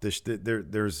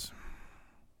 There's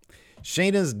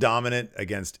Shayna's dominant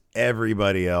against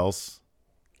everybody else,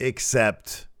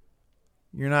 except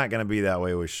you're not going to be that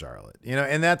way with Charlotte,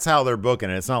 and that's how they're booking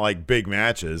it. It's not like big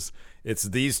matches. It's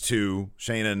these two,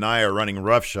 Shayna and Nia, running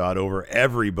roughshod over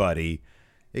everybody.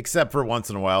 Except for once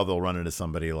in a while, they'll run into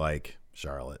somebody like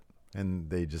Charlotte, and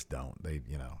they just don't.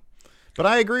 But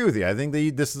I agree with you. I think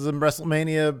this is a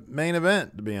WrestleMania main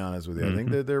event, to be honest with you. I think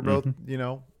that they're both,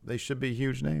 they should be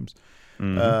huge names.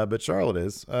 But Charlotte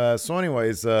is. So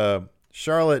anyways,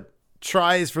 Charlotte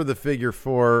tries for the figure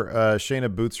four.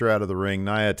 Shayna boots her out of the ring.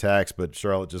 Nia attacks, but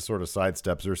Charlotte just sort of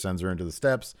sidesteps her, sends her into the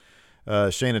steps.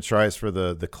 Shayna tries for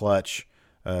the clutch.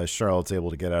 Charlotte's able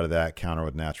to get out of that, counter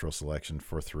with natural selection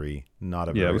for 3. Not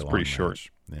a very long it was pretty match. Short.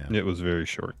 Yeah, it was very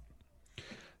short.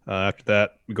 After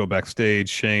that, we go backstage.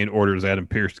 Shane orders Adam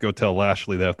Pearce to go tell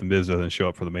Lashley that if the Miz doesn't show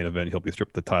up for the main event, he'll be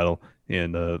stripped the title,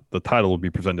 and the title will be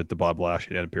presented to Bob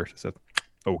Lashley. Adam Pearce says,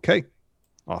 "Okay,"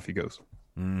 off he goes.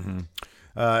 Mm-hmm.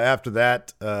 After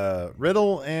that,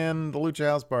 Riddle and the Lucha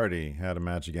House Party had a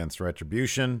match against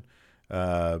Retribution.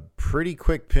 Pretty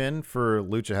quick pin for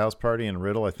Lucha House Party and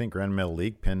Riddle. I think Grand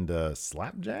Metalik pinned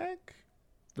Slapjack.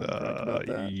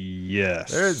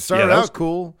 Yes. It started out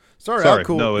cool.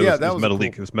 No, it was Metalik. Cool.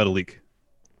 It was Metalik.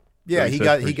 Yeah, he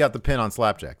got the pin on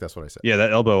Slapjack. That's what I said. Yeah,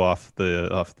 that elbow off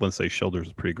Lindsay's shoulders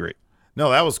was pretty great.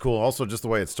 No, that was cool. Also, just the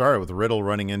way it started with Riddle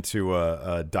running into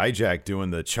Dijak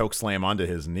doing the choke slam onto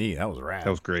his knee. That was rad. That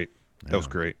was great. That was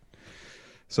great.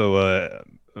 So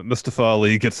Mustafa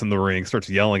Ali gets in the ring, starts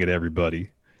yelling at everybody.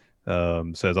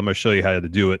 Says, "I'm going to show you how to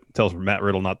do it." Tells Matt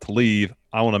Riddle not to leave.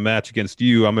 "I want a match against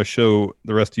you. I'm going to show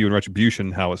the rest of you in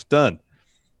Retribution how it's done."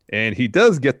 And he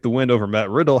does get the win over Matt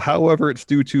Riddle. However, it's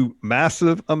due to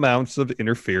massive amounts of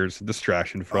interference and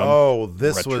distraction from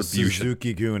this was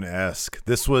Suzuki-gun-esque.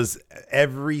 This was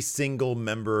every single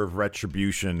member of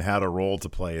Retribution had a role to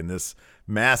play in this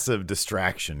massive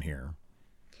distraction here.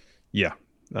 Yeah.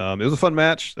 It was a fun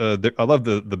match. I love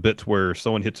the bits where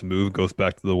someone hits a move, goes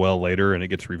back to the well later, and it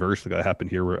gets reversed. Like that happened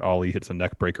here where Ali hits a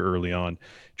neck breaker early on,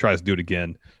 tries to do it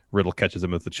again. Riddle catches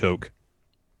him with the choke.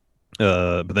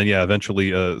 But then,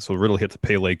 eventually, so Riddle hits a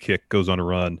Pele kick, goes on a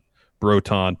run.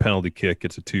 Broton, penalty kick,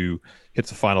 gets a 2,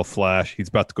 hits a final flash. He's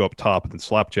about to go up top, and then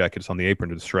Slapjack gets on the apron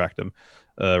to distract him.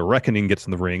 Reckoning gets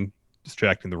in the ring,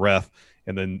 distracting the ref.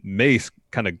 And then Mace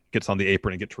kind of gets on the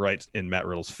apron and gets right in Matt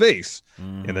Riddle's face.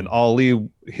 Mm. And then Ali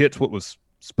hits what was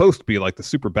supposed to be like the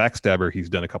super backstabber he's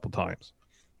done a couple times.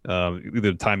 Either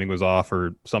the timing was off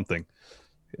or something.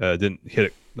 Didn't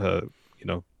hit it,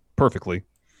 perfectly.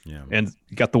 Yeah. And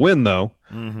he got the win, though.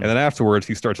 Mm-hmm. And then afterwards,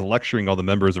 he starts lecturing all the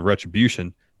members of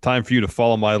Retribution. "Time for you to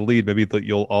follow my lead. Maybe that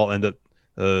you'll all end up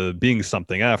being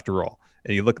something after all."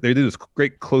 And you look, they did this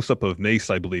great close-up of Mace,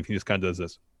 I believe. He just kind of does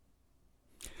this.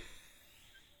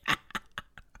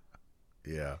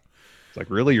 Yeah. It's like,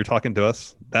 really? You're talking to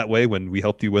us that way when we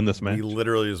helped you win this match? We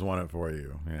literally just won it for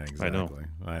you. Yeah, exactly.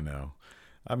 I know.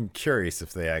 I'm curious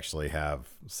if they actually have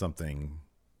something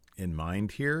in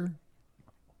mind here.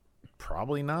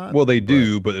 Probably not. Well, they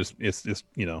do, but it's it's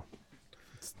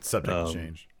subject to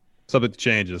change. Subject to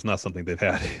change is not something they've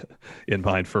had in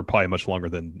mind for probably much longer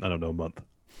than, I don't know, a month.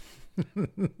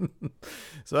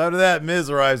 So after that,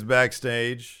 Miz arrives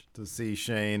backstage to see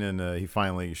Shane, and he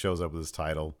finally shows up with his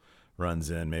title, runs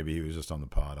in. Maybe he was just on the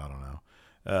pod. I don't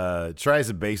know. Tries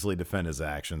to basically defend his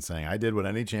actions, saying, "I did what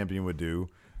any champion would do.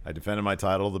 I defended my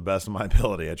title to the best of my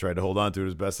ability. I tried to hold on to it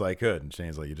as best I could." And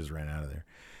Shane's like, "You just ran out of there."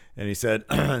 And he said,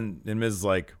 and Miz is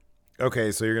like,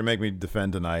 "Okay, so you're going to make me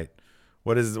defend tonight.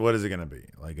 What is it going to be?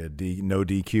 Like no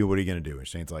DQ? What are you going to do?" And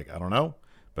Shane's like, "I don't know,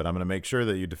 but I'm going to make sure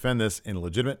that you defend this in a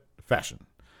legitimate fashion."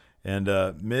 And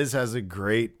Miz has a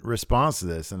great response to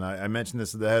this. And I mentioned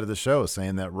this at the head of the show,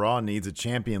 saying that Raw needs a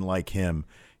champion like him.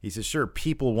 He says, "Sure,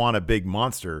 people want a big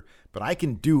monster, but I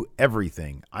can do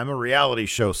everything. I'm a reality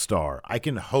show star. I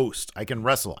can host. I can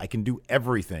wrestle. I can do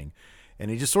everything." And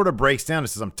he just sort of breaks down and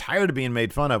says, "I'm tired of being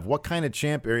made fun of. What kind of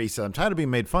champion?" He said, "I'm tired of being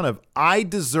made fun of. I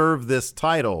deserve this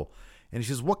title." And he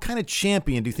says, "What kind of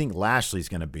champion do you think Lashley's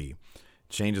going to be?"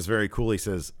 Shane is very cool. He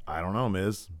says, "I don't know,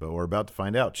 Miz, but we're about to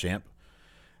find out, champ."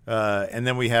 And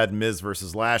then we had Miz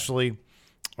versus Lashley.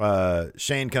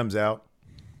 Shane comes out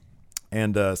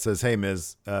and says, "Hey,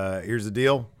 Miz, here's the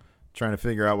deal. Trying to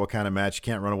figure out what kind of match you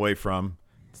can't run away from.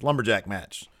 It's a lumberjack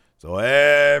match." So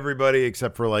everybody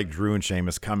except for like Drew and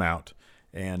Sheamus come out.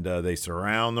 And they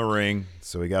surround the ring,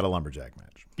 so we got a lumberjack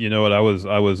match. You know what? I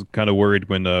was kind of worried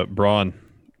when Braun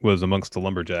was amongst the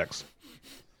lumberjacks.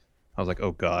 I was like,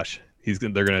 "Oh gosh,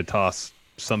 they're going to toss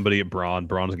somebody at Braun.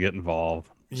 Braun's going to get involved."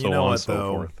 So on and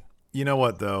so forth. You know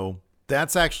what though?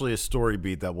 That's actually a story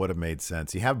beat that would have made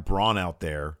sense. You have Braun out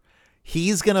there.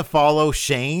 He's going to follow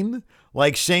Shane.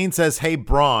 Like Shane says, "Hey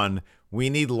Braun, we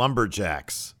need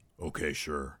lumberjacks." Okay,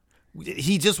 sure.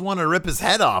 He just wanted to rip his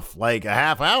head off like a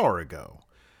half hour ago.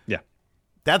 Yeah.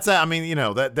 That's, I mean,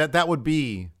 that would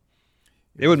be.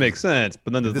 It would make sense,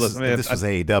 but then if this was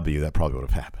AEW, that probably would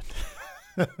have happened.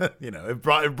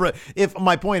 If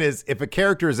my point is, if a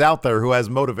character is out there who has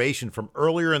motivation from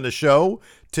earlier in the show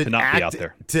to not act, be out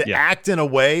there, act in a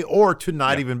way, or to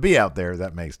not even be out there,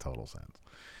 that makes total sense.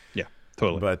 Yeah,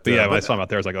 totally. But when I saw him out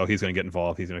there, I was like, "Oh, he's going to get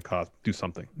involved. He's going to do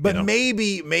something." But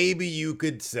maybe you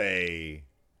could say.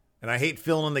 And I hate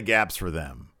filling in the gaps for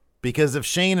them. Because if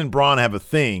Shane and Braun have a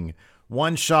thing,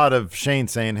 one shot of Shane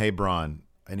saying, "Hey, Braun,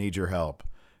 I need your help."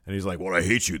 And he's like, "Well, I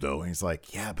hate you, though." And he's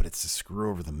like, "Yeah, but it's to screw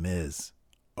over the Miz."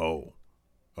 Oh,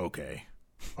 okay.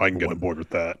 I can get on board with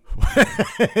that.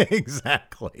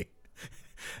 Exactly.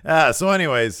 So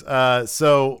anyways,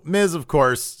 so Miz, of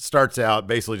course, starts out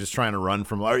basically just trying to run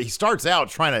from, or he starts out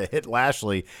trying to hit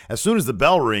Lashley. As soon as the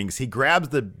bell rings, he grabs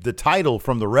the title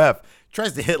from the ref,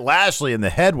 tries to hit Lashley in the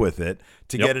head with it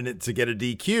to get a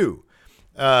DQ.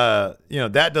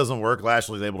 That doesn't work.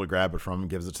 Lashley's able to grab it from him,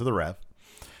 gives it to the ref.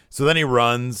 So then he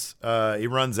runs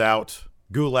out.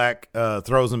 Gulak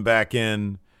throws him back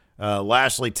in.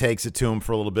 Lashley takes it to him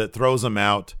for a little bit, throws him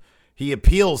out. He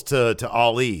appeals to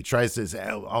Ali, tries to say,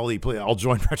 "Ali, please, I'll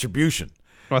join Retribution."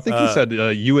 Well, I think he said,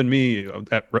 "You and me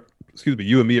at excuse me,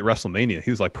 you and me at WrestleMania.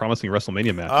 He was like promising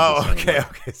WrestleMania matches. Oh, okay.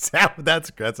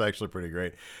 That's actually pretty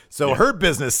great. So Hurt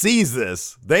Business sees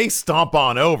this. They stomp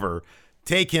on over,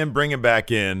 take him, bring him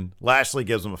back in. Lashley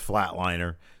gives him a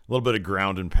flatliner, a little bit of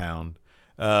ground and pound.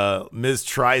 Miz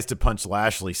tries to punch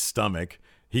Lashley's stomach.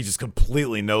 He just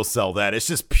completely no-sell that. It's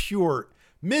just pure.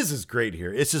 Miz is great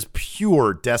here. It's just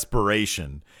pure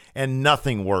desperation, and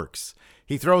nothing works.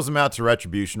 He throws him out to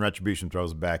Retribution. Retribution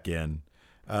throws him back in.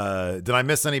 Did I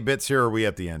miss any bits here, or are we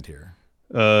at the end here?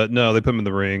 No, they put him in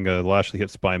the ring. Lashley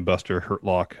hits spine buster, hurt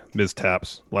lock. Miz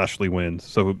taps. Lashley wins.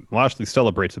 So Lashley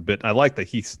celebrates a bit. I like that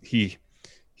he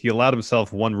allowed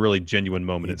himself one really genuine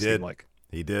moment. Seemed like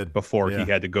he did before he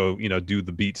had to go, do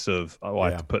the beats of I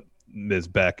have to put Miz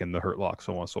back in the hurt lock,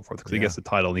 so on and so forth. Because he gets the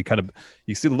title, and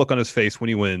you see the look on his face when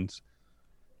he wins,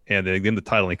 and then again the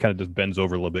title, and he kind of just bends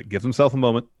over a little bit, gives himself a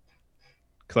moment,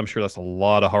 because I'm sure that's a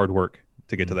lot of hard work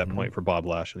to get to that point for Bob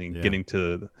Lashley, and getting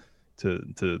to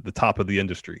the top of the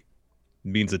industry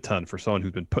means a ton for someone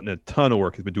who's been putting in a ton of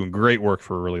work. He's been doing great work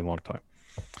for a really long time.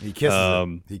 He kisses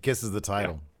it. He kisses the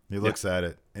title. He looks at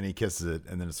it and he kisses it,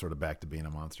 and then it's sort of back to being a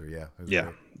monster. Great.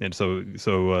 And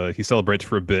so he celebrates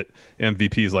for a bit.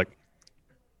 MVP's like,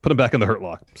 put him back in the hurt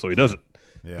lock. So he does it.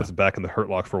 Yeah. Puts him back in the hurt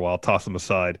lock for a while, toss him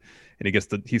aside, and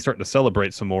he's starting to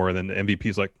celebrate some more. And then the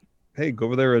MVP's like, hey, go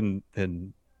over there and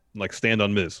like stand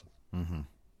on Miz. And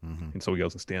so he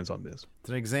goes and stands on Miz. It's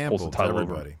an example to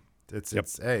everybody. It's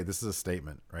hey, this is a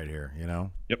statement right here.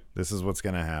 Yep. This is what's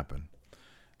going to happen.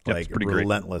 Yep, like pretty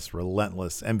relentless.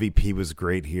 MVP was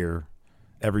great here.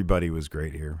 Everybody was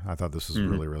great here. I thought this was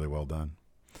really, really well done.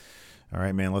 All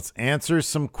right, man, let's answer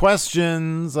some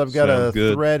questions. I've got a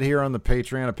thread here on the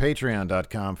Patreon at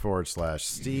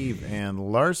patreon.com/Steve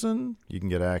and Larson. You can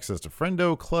get access to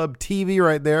Friendo Club TV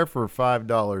right there for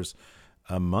 $5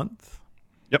 a month.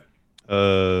 Yep.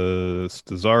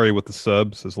 Stazari with the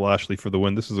sub says Lashley for the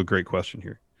win. This is a great question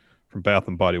here from Bath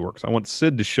and Body Works. I want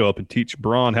Sid to show up and teach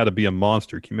Braun how to be a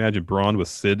monster. Can you imagine Braun with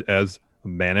Sid as a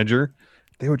manager?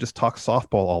 They would just talk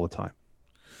softball all the time.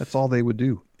 That's all they would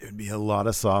do. It would be a lot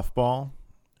of softball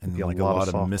and like a lot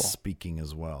of misspeaking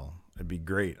as well. It'd be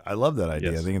great. I love that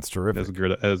idea. Yes. I think it's terrific.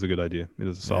 That is a good idea. It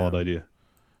is a solid idea.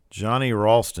 Johnny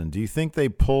Ralston, do you think they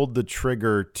pulled the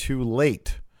trigger too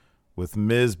late with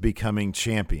Miz becoming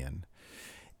champion?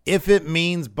 If it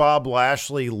means Bob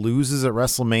Lashley loses at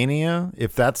WrestleMania,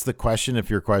 if that's the question, if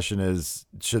your question is,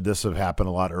 should this have happened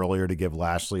a lot earlier to give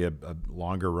Lashley a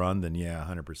longer run, then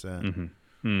 100%.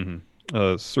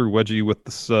 Sir Wedgie with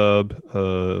the sub.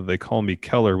 They call me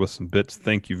Keller with some bits.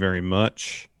 Thank you very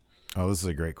much. Oh, this is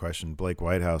a great question. Blake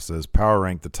Whitehouse says, power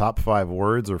rank the top 5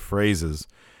 words or phrases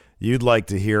you'd like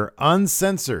to hear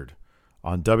uncensored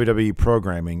on WWE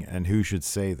programming and who should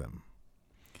say them.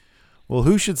 Well,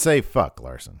 who should say fuck,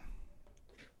 Larson?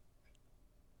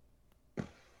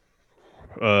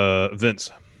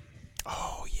 Vince.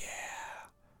 Oh, yeah.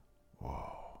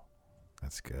 Whoa.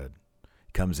 That's good.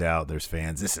 Comes out, there's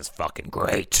fans. This is fucking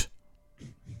great.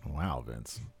 Wow,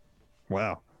 Vince.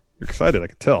 Wow. You're excited, I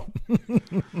could tell.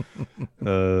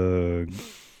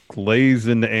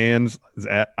 Glazin Ann's,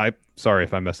 sorry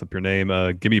if I messed up your name.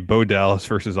 Give me Bo Dallas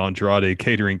versus Andrade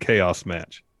catering chaos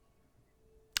match.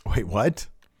 Wait, what?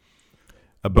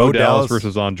 A Bo Dallas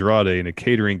versus Andrade in a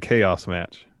catering chaos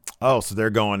match. Oh, so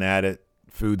they're going at it.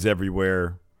 Food's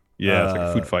everywhere. Yeah, it's like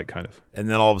a food fight kind of. And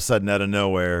then all of a sudden, out of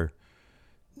nowhere,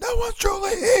 no one's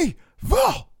truly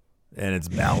evil. And it's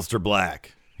Aleister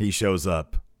Black. He shows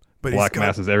up. But Black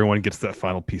masses, everyone gets that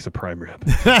final piece of prime rib.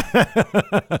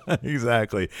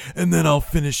 Exactly. And then I'll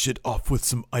finish it off with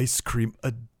some ice cream,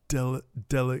 a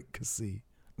delicacy.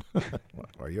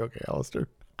 Are you okay, Aleister?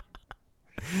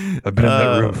 I've been in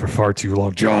that room for far too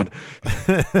long, John.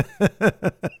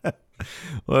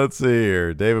 Let's see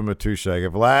here. David Matushak.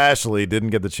 If Lashley didn't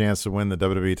get the chance to win the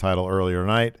WWE title earlier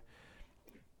tonight,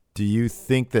 do you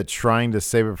think that trying to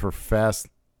save it for fast...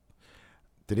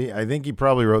 I think he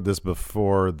probably wrote this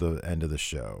before the end of the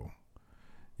show.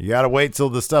 You got to wait till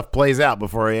the stuff plays out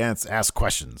before he asks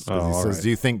questions. He says, do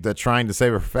you think that trying to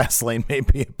save it for Fastlane may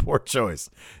be a poor choice?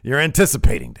 You're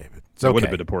anticipating, David. It's okay. It would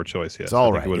have been a poor choice, yes. It's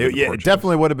all right. It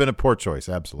definitely would have been a poor choice,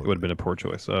 absolutely. It would have been a poor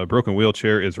choice. Broken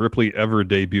Wheelchair, is Ripley ever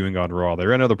debuting on Raw? They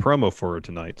ran another promo for her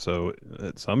tonight, so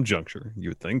at some juncture, you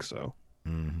would think so.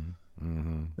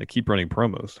 They keep running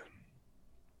promos.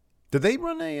 Did they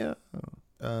run a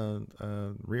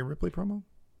Rhea Ripley promo?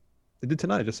 They did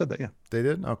tonight. I just said that, yeah. They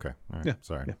did? Okay. All right. Yeah.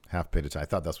 Sorry. Yeah. Half paid attention. I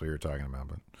thought that's what you were talking about.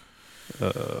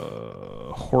 But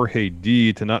Jorge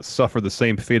D, to not suffer the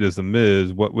same fate as The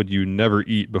Miz, what would you never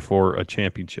eat before a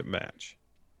championship match?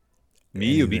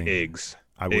 Me, it would be eggs.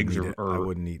 I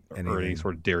wouldn't eat anything. Or any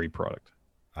sort of dairy product.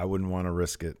 I wouldn't want to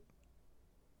risk it.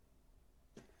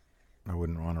 I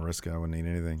wouldn't want to risk it. I wouldn't eat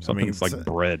anything. Something that's like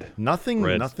bread.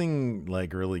 Nothing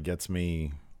like really gets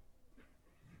me.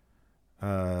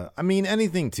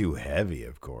 Anything too heavy,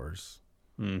 of course.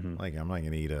 Mm-hmm. Like I'm not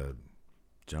gonna eat a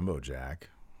Jumbo Jack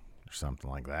or something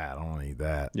like that. I don't want to eat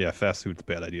that. Yeah, fast food's a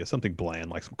bad idea. Something bland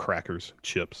like some crackers,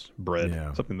 chips, bread.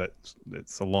 Yeah. Something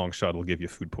that's a long shot will give you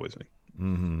food poisoning.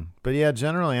 Mm-hmm. But yeah,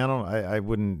 generally I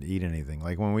wouldn't eat anything.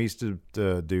 Like when we used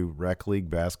to do rec league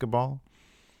basketball,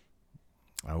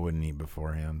 I wouldn't eat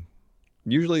beforehand.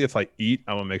 Usually, if I eat,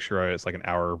 I want to make sure it's like an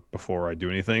hour before I do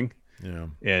anything. Yeah.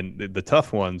 And the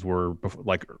tough ones were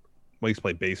like when we used to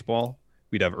play baseball,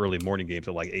 we'd have early morning games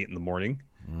at like 8 in the morning.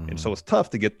 Mm-hmm. And so it's tough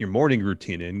to get your morning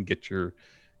routine in, get your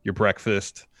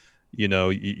breakfast. You know,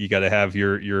 you got to have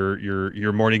your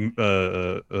morning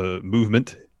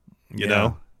movement. You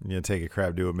know, you take a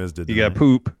crap, do what Miz did. You got to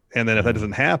poop, and then if that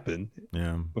doesn't happen,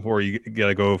 before you got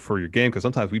to go for your game, because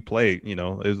sometimes we play. You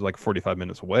know, it was like 45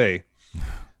 minutes away.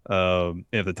 And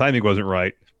if the timing wasn't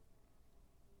right,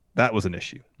 that was an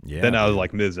issue. Yeah. Then I was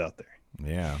like Miz out there.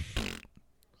 Yeah.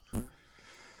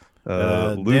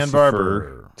 Dan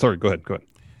Barber. Sorry, go ahead.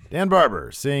 Dan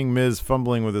Barber, seeing Miz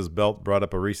fumbling with his belt brought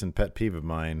up a recent pet peeve of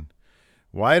mine.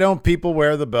 Why don't people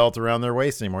wear the belt around their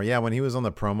waist anymore? Yeah, when he was on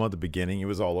the promo at the beginning, he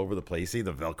was all over the place. See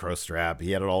the Velcro strap.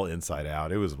 He had it all inside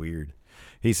out. It was weird.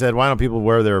 He said, why don't people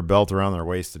wear their belt around their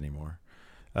waist anymore?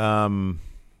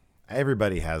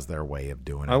 Everybody has their way of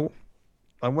doing it.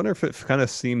 I wonder if it kind of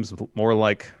seems more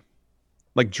like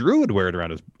Drew would wear it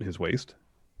around his waist.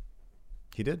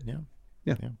 He did,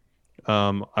 yeah.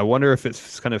 I wonder if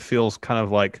it kind of feels kind of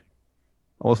like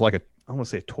almost like I want to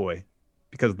say a toy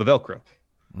because of the Velcro.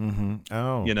 Mm-hmm.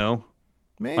 Oh, you know,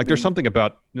 maybe. Like there's something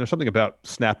about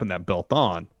snapping that belt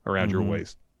on around your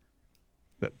waist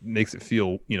that makes it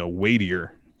feel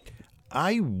weightier.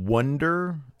 I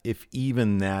wonder if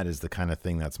even that is the kind of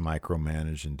thing that's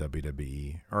micromanaged in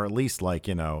WWE, or at least like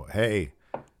hey,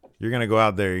 you're gonna go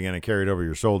out there, you're gonna carry it over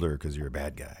your shoulder because you're a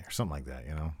bad guy or something like that.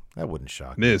 That wouldn't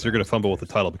shock me. Miz, you're gonna fumble with the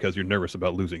title because you're nervous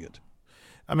about losing it.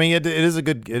 I mean, it's a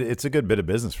good bit of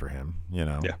business for him.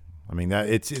 Yeah. I mean that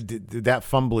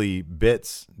fumbly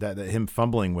bits that him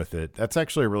fumbling with it. That's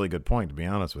actually a really good point, to be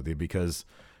honest with you, because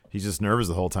he's just nervous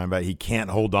the whole time about he can't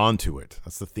hold on to it.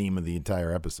 That's the theme of the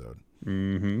entire episode.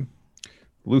 Mm-hmm.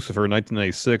 Lucifer,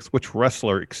 1996. Which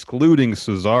wrestler, excluding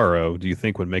Cesaro, do you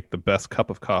think would make the best cup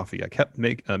of coffee? I kept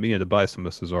meaning to buy some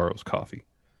of Cesaro's coffee.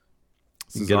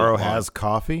 Cesaro has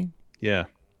coffee? Yeah.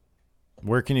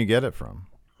 Where can you get it from?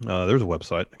 There's a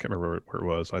website. I can't remember where it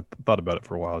was. I thought about it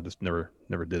for a while. Just never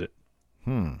did it.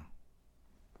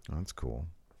 That's cool.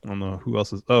 I don't know who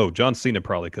else is. Oh, John Cena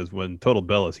probably, because when Total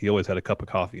Bellas, he always had a cup of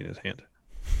coffee in his hand.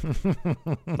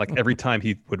 Like every time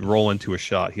he would roll into a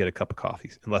shot, he had a cup of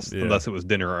coffee, unless it was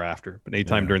dinner or after. But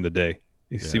anytime during the day,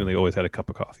 he seemingly always had a cup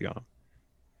of coffee on him.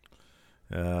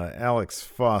 Alex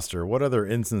Foster, what other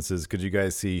instances could you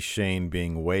guys see Shane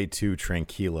being way too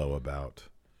tranquilo about?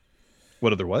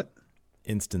 What other what?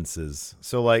 Instances.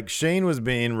 So like Shane was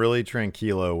being really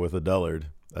tranquilo with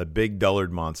a big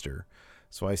dullard monster.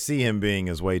 So I see him being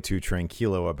as way too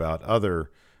tranquilo about other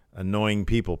annoying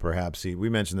people, perhaps. We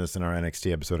mentioned this in our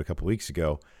NXT episode a couple weeks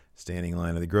ago, standing in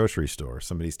line at the grocery store.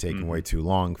 Somebody's taking way too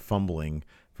long, fumbling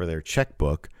for their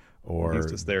checkbook, or he's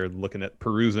just there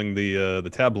perusing the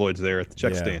tabloids there at the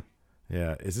check stand.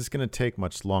 Yeah. Is this going to take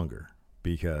much longer?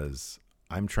 Because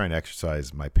I'm trying to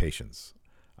exercise my patience.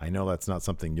 I know that's not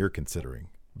something you're considering,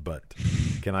 but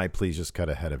can I please just cut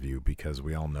ahead of you, because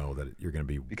we all know that you're going to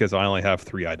be... Because I only have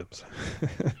 3 items.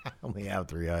 I only have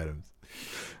 3 items.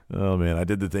 Oh, man. I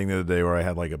did the thing the other day where I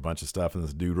had like a bunch of stuff, and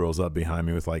this dude rolls up behind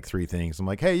me with like 3 things. I'm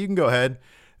like, hey, you can go ahead.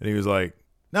 And he was like,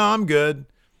 no, I'm good.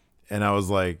 And I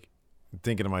was like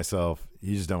thinking to myself,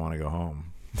 you just don't want to go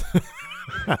home.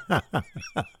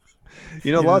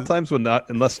 A lot of times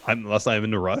unless I'm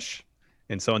in a rush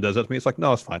and someone does that to me, it's like,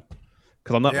 no, it's fine.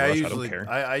 Because I'm not in a rush, I don't care.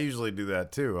 I usually do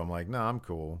that too. I'm like, no, I'm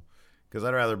cool. Because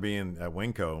I'd rather be at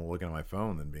Winco looking at my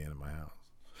phone than being at my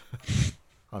house.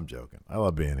 I'm joking. I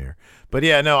love being here. But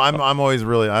yeah, no, I'm always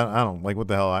really, I don't, like, what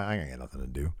the hell? I ain't got nothing to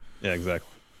do. Yeah, exactly.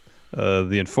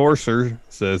 The Enforcer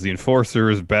says the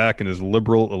Enforcer is back in his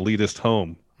liberal elitist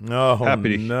home. No,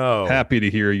 happy to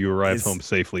hear you arrived home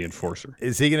safely, Enforcer.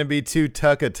 Is he going to be too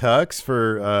tucks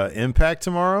for Impact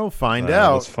tomorrow? Find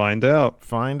out. Let's find out.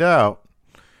 Find out.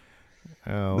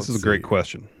 This is a great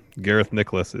question. Gareth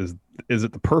Nicholas, is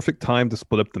it the perfect time to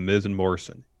split up The Miz and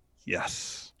Morrison?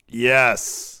 Yes.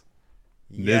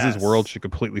 Miz's world should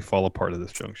completely fall apart at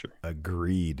this juncture.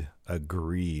 Agreed.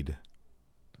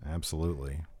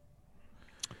 Absolutely.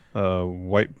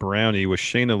 White Brownie, with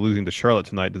Shayna losing to Charlotte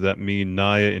tonight, does that mean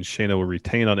Nia and Shayna will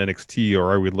retain on NXT,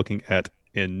 or are we looking at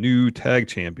and new tag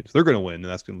champions. They're going to win, and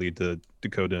that's going to lead to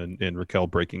Dakota and Raquel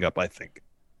breaking up, I think.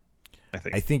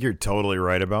 I think you're totally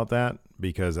right about that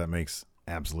because that makes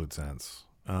absolute sense.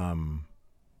 Dakota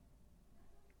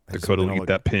will eat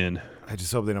that pin. I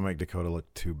just hope they don't make Dakota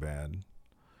look too bad.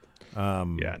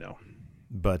 Yeah, I know.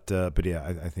 But yeah,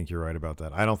 I think you're right about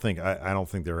that. I don't think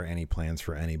there are any plans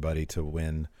for anybody to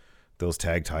win those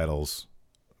tag titles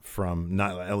from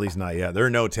at least not yet. There are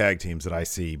no tag teams that I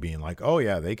see being like, oh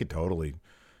yeah, they could totally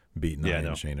beat Nia and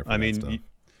Shayna. I mean,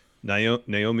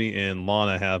 Naomi and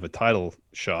Lana have a title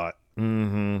shot.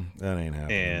 Mm-hmm. That ain't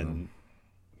happening. And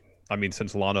I mean,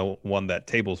 since Lana won that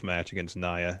tables match against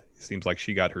Nia, it seems like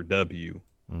she got her W.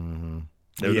 Mm-hmm.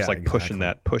 They're just like pushing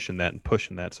that.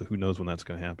 So who knows when that's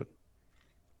going to happen?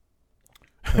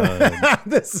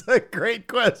 This is a great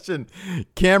question.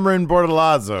 Cameron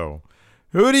Bordelazzo.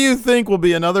 Who do you think will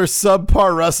be another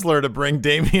subpar wrestler to bring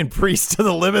Damian Priest to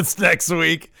the limits next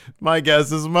week? My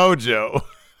guess is Mojo.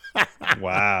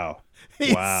 Wow.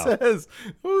 He says,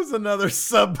 who's another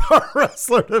subpar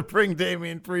wrestler to bring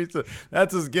Damian Priest to?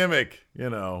 That's his gimmick, you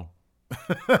know.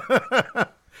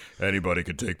 Anybody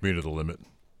could take me to the limit,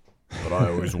 but I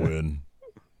always win.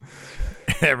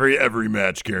 Every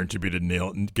match guaranteed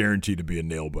to be a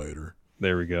nail biter.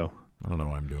 There we go. I don't know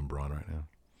why I'm doing Braun right now.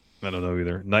 I don't know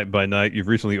either. Night by Night, you've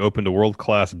recently opened a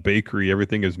world-class bakery.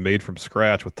 Everything is made from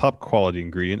scratch with top-quality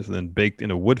ingredients and then baked in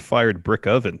a wood-fired brick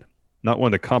oven. Not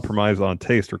one to compromise on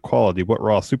taste or quality. What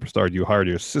Raw superstar do you hire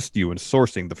to assist you in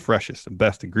sourcing the freshest and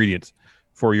best ingredients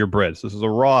for your breads? This is a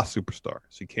Raw superstar,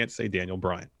 so you can't say Daniel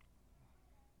Bryan.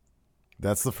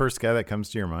 That's the first guy that comes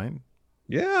to your mind?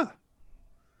 Yeah.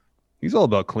 He's all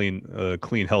about clean,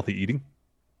 healthy eating.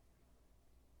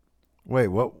 Wait,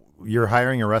 what? You're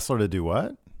hiring a wrestler to do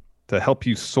what? To help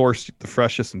you source the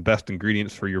freshest and best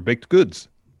ingredients for your baked goods.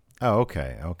 Oh,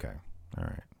 okay. All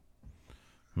right.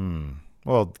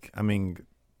 Well, I mean,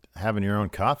 having your own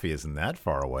coffee isn't that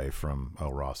far away from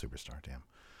Raw superstar. Damn.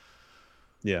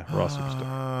 Yeah, Raw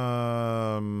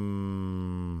superstar.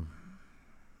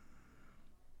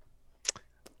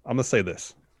 I'm gonna say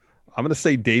this. I'm gonna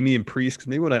say Damian Priest because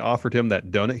maybe when I offered him that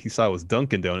donut, he saw it was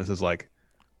Dunkin' Donuts. Is like,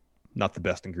 not the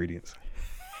best ingredients.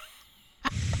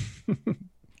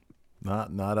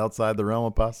 Not outside the realm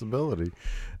of possibility.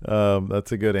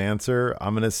 That's a good answer.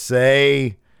 I'm gonna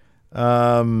say,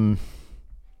 damn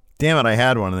it, I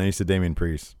had one, and then you said Damian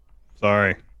Priest.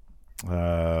 Sorry.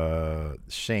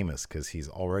 Sheamus, because he's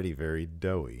already very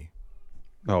doughy.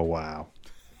 Oh wow.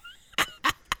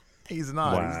 He's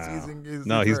not.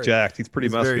 Wow. He's jacked. He's pretty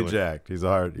muscular. Very jacked. He's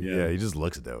hard. Yeah, he just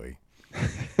looks doughy.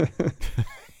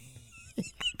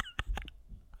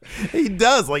 He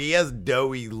does. Like, he has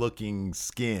doughy looking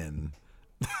skin.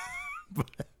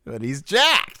 but he's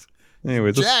jacked.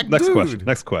 Anyway, next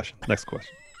question.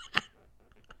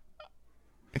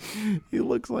 He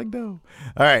looks like dough.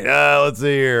 All right, let's see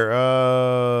here.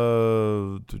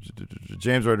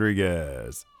 James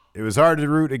Rodriguez. It was hard to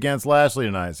root against Lashley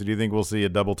tonight. So do you think we'll see a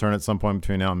double turn at some point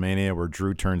between now and Mania where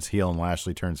Drew turns heel and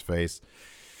Lashley turns face?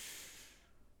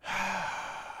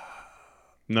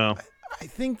 No. I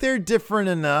think they're different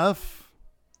enough.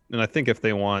 And I think if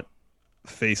they want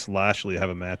face Lashley to have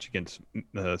a match against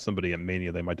somebody at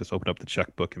Mania, they might just open up the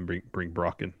checkbook and bring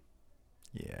Brock in.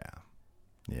 Yeah.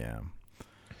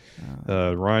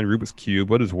 Ryan Rubik's Cube.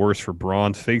 What is worse for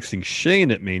Braun, facing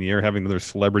Shane at Mania or having another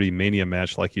celebrity Mania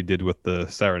match like you did with the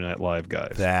Saturday Night Live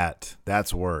guys?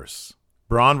 That's worse.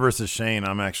 Braun versus Shane,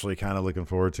 I'm actually kind of looking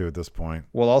forward to at this point.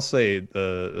 Well, I'll say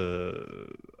the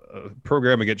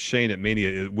program against Shane at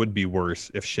Mania, it would be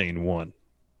worse if Shane won.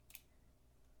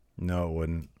 No, it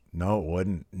wouldn't.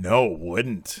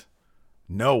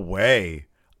 No way.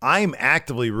 I'm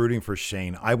actively rooting for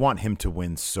Shane. I want him to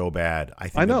win so bad. I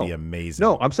think it'd be amazing.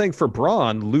 No, I'm saying for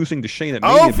Braun, losing to Shane at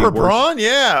Mania. Oh, for Braun?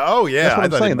 Yeah. Oh, yeah. That's what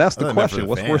I'm saying. That's the question.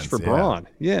 What's worse for Braun?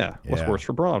 Yeah. What's worse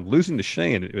for Braun? Losing to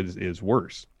Shane is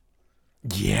worse.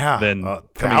 Yeah. Than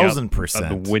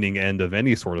 1,000%. The winning end of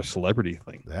any sort of celebrity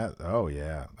thing.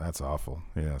 Yeah. That's awful.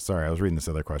 Yeah. Sorry, I was reading this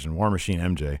other question. War Machine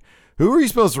MJ. Who are you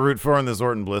supposed to root for in this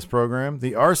Orton Bliss program?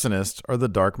 The arsonist or the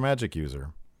dark magic user?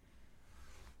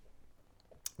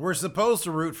 We're supposed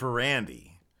to root for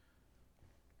Randy.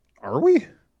 Are we?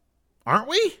 Aren't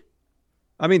we?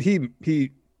 I mean,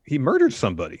 he murdered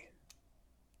somebody.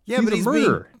 Yeah, but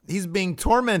he's being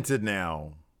tormented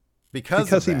now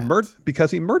because he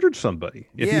murdered somebody.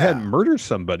 If he hadn't murdered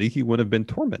somebody, he would have been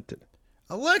tormented.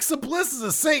 Alexa Bliss is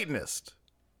a Satanist.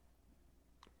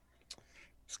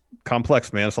 It's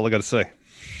complex, man. That's all I got to say.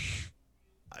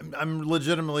 I'm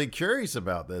legitimately curious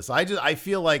about this. I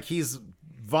feel like he's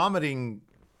vomiting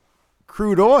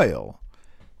crude oil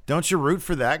Don't you root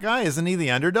for that guy? Isn't he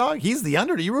the underdog? He's the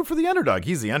underdog. You root for the underdog.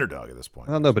 He's the underdog at this point.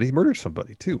 I don't know, but he murdered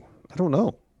somebody too. I don't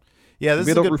know. Yeah, this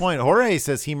is a good point. Jorge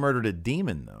says he murdered a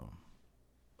demon, though.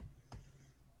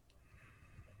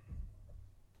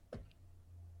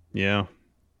 Yeah.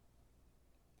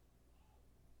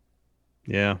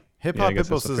 Yeah. Hip Hop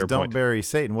Hippo that's a says, fair don't point. bury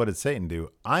Satan. What did Satan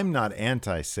do? I'm not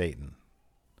anti-Satan.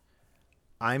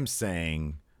 I'm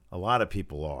saying a lot of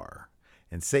people are.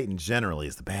 And Satan generally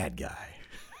is the bad guy.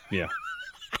 Yeah.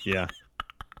 Yeah.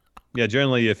 Yeah,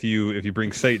 generally if you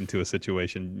bring Satan to a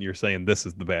situation, you're saying this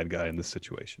is the bad guy in this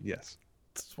situation. Yes.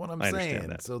 That's what I'm I saying.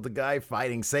 understand that. So the guy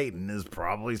fighting Satan is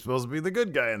probably supposed to be the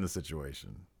good guy in the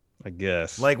situation. I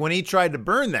guess. Like when he tried to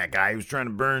burn that guy, he was trying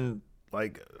to burn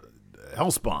like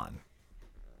Hellspawn.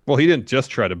 Well, he didn't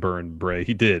just try to burn Bray.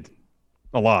 He did.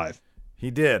 Alive. He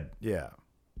did. Yeah.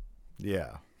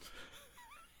 Yeah.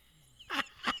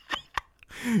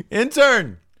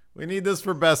 Intern. We need this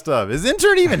for best of. Is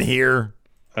Intern even here?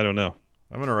 I don't know.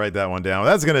 I'm going to write that one down.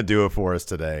 That's going to do it for us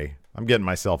today. I'm getting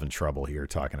myself in trouble here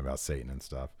talking about Satan and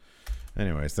stuff.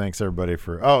 Anyways, thanks everybody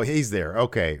for... Oh, he's there.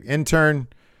 Okay. Intern,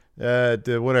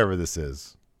 whatever this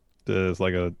is. There's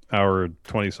like an hour,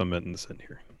 20-some minutes in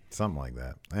here. Something like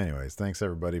that. Anyways, thanks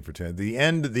everybody for tuning. The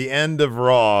end of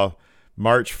Raw,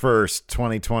 March 1st,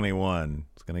 2021.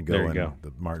 It's going to go in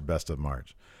the best of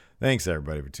March. Thanks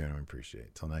everybody for tuning. We appreciate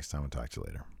it. Till next time, we'll talk to you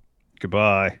later.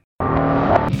 Goodbye.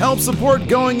 Help support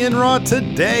Going In Raw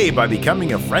today by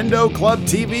becoming a Friendo Club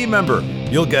TV member.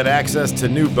 You'll get access to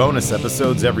new bonus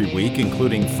episodes every week,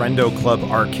 including Friendo Club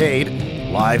Arcade,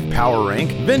 Live Power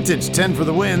Rank, Vintage 10 for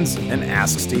the Wins, and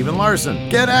Ask Steven Larson.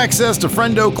 Get access to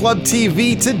Friendo Club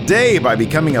TV today by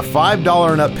becoming a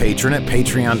 $5 and up patron at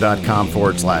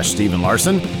patreon.com/Steven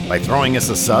Larson, by throwing us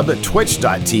a sub at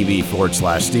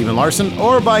twitch.tv/Steven Larson,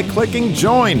 or by clicking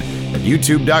join at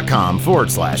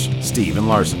youtube.com/Steven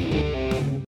Larson.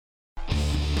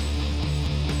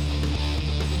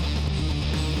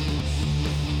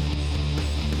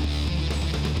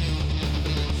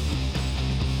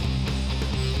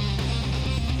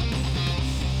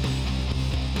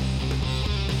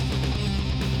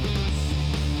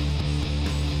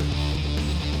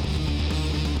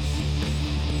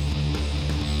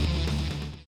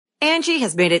 Angie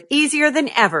has made it easier than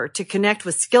ever to connect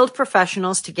with skilled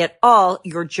professionals to get all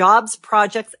your jobs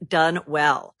projects done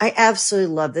well. I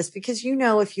absolutely love this because,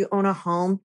 if you own a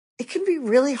home, it can be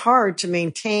really hard to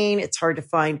maintain. It's hard to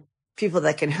find people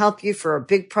that can help you for a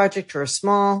big project or a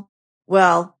small.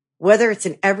 Well, whether it's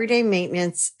in everyday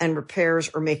maintenance and repairs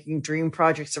or making dream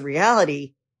projects a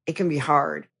reality, it can be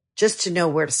hard just to know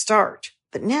where to start.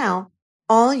 But now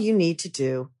all you need to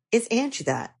do is Angie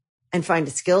that and find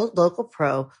a skilled local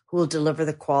pro who will deliver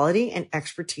the quality and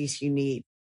expertise you need.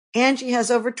 Angie has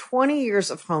over 20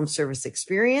 years of home service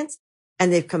experience,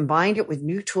 and they've combined it with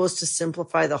new tools to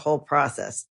simplify the whole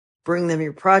process. Bring them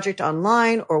your project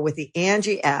online or with the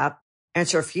Angie app,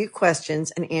 answer a few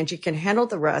questions, and Angie can handle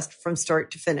the rest from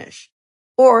start to finish.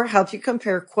 Or help you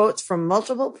compare quotes from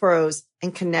multiple pros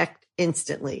and connect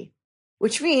instantly,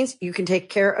 which means you can take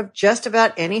care of just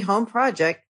about any home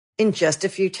project in just a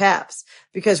few taps.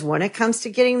 Because when it comes to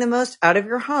getting the most out of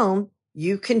your home,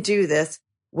 you can do this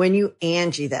when you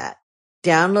Angie that.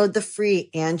 Download the free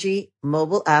Angie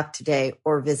mobile app today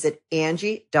or visit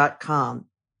Angie.com.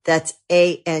 That's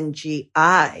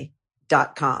ANGI.com.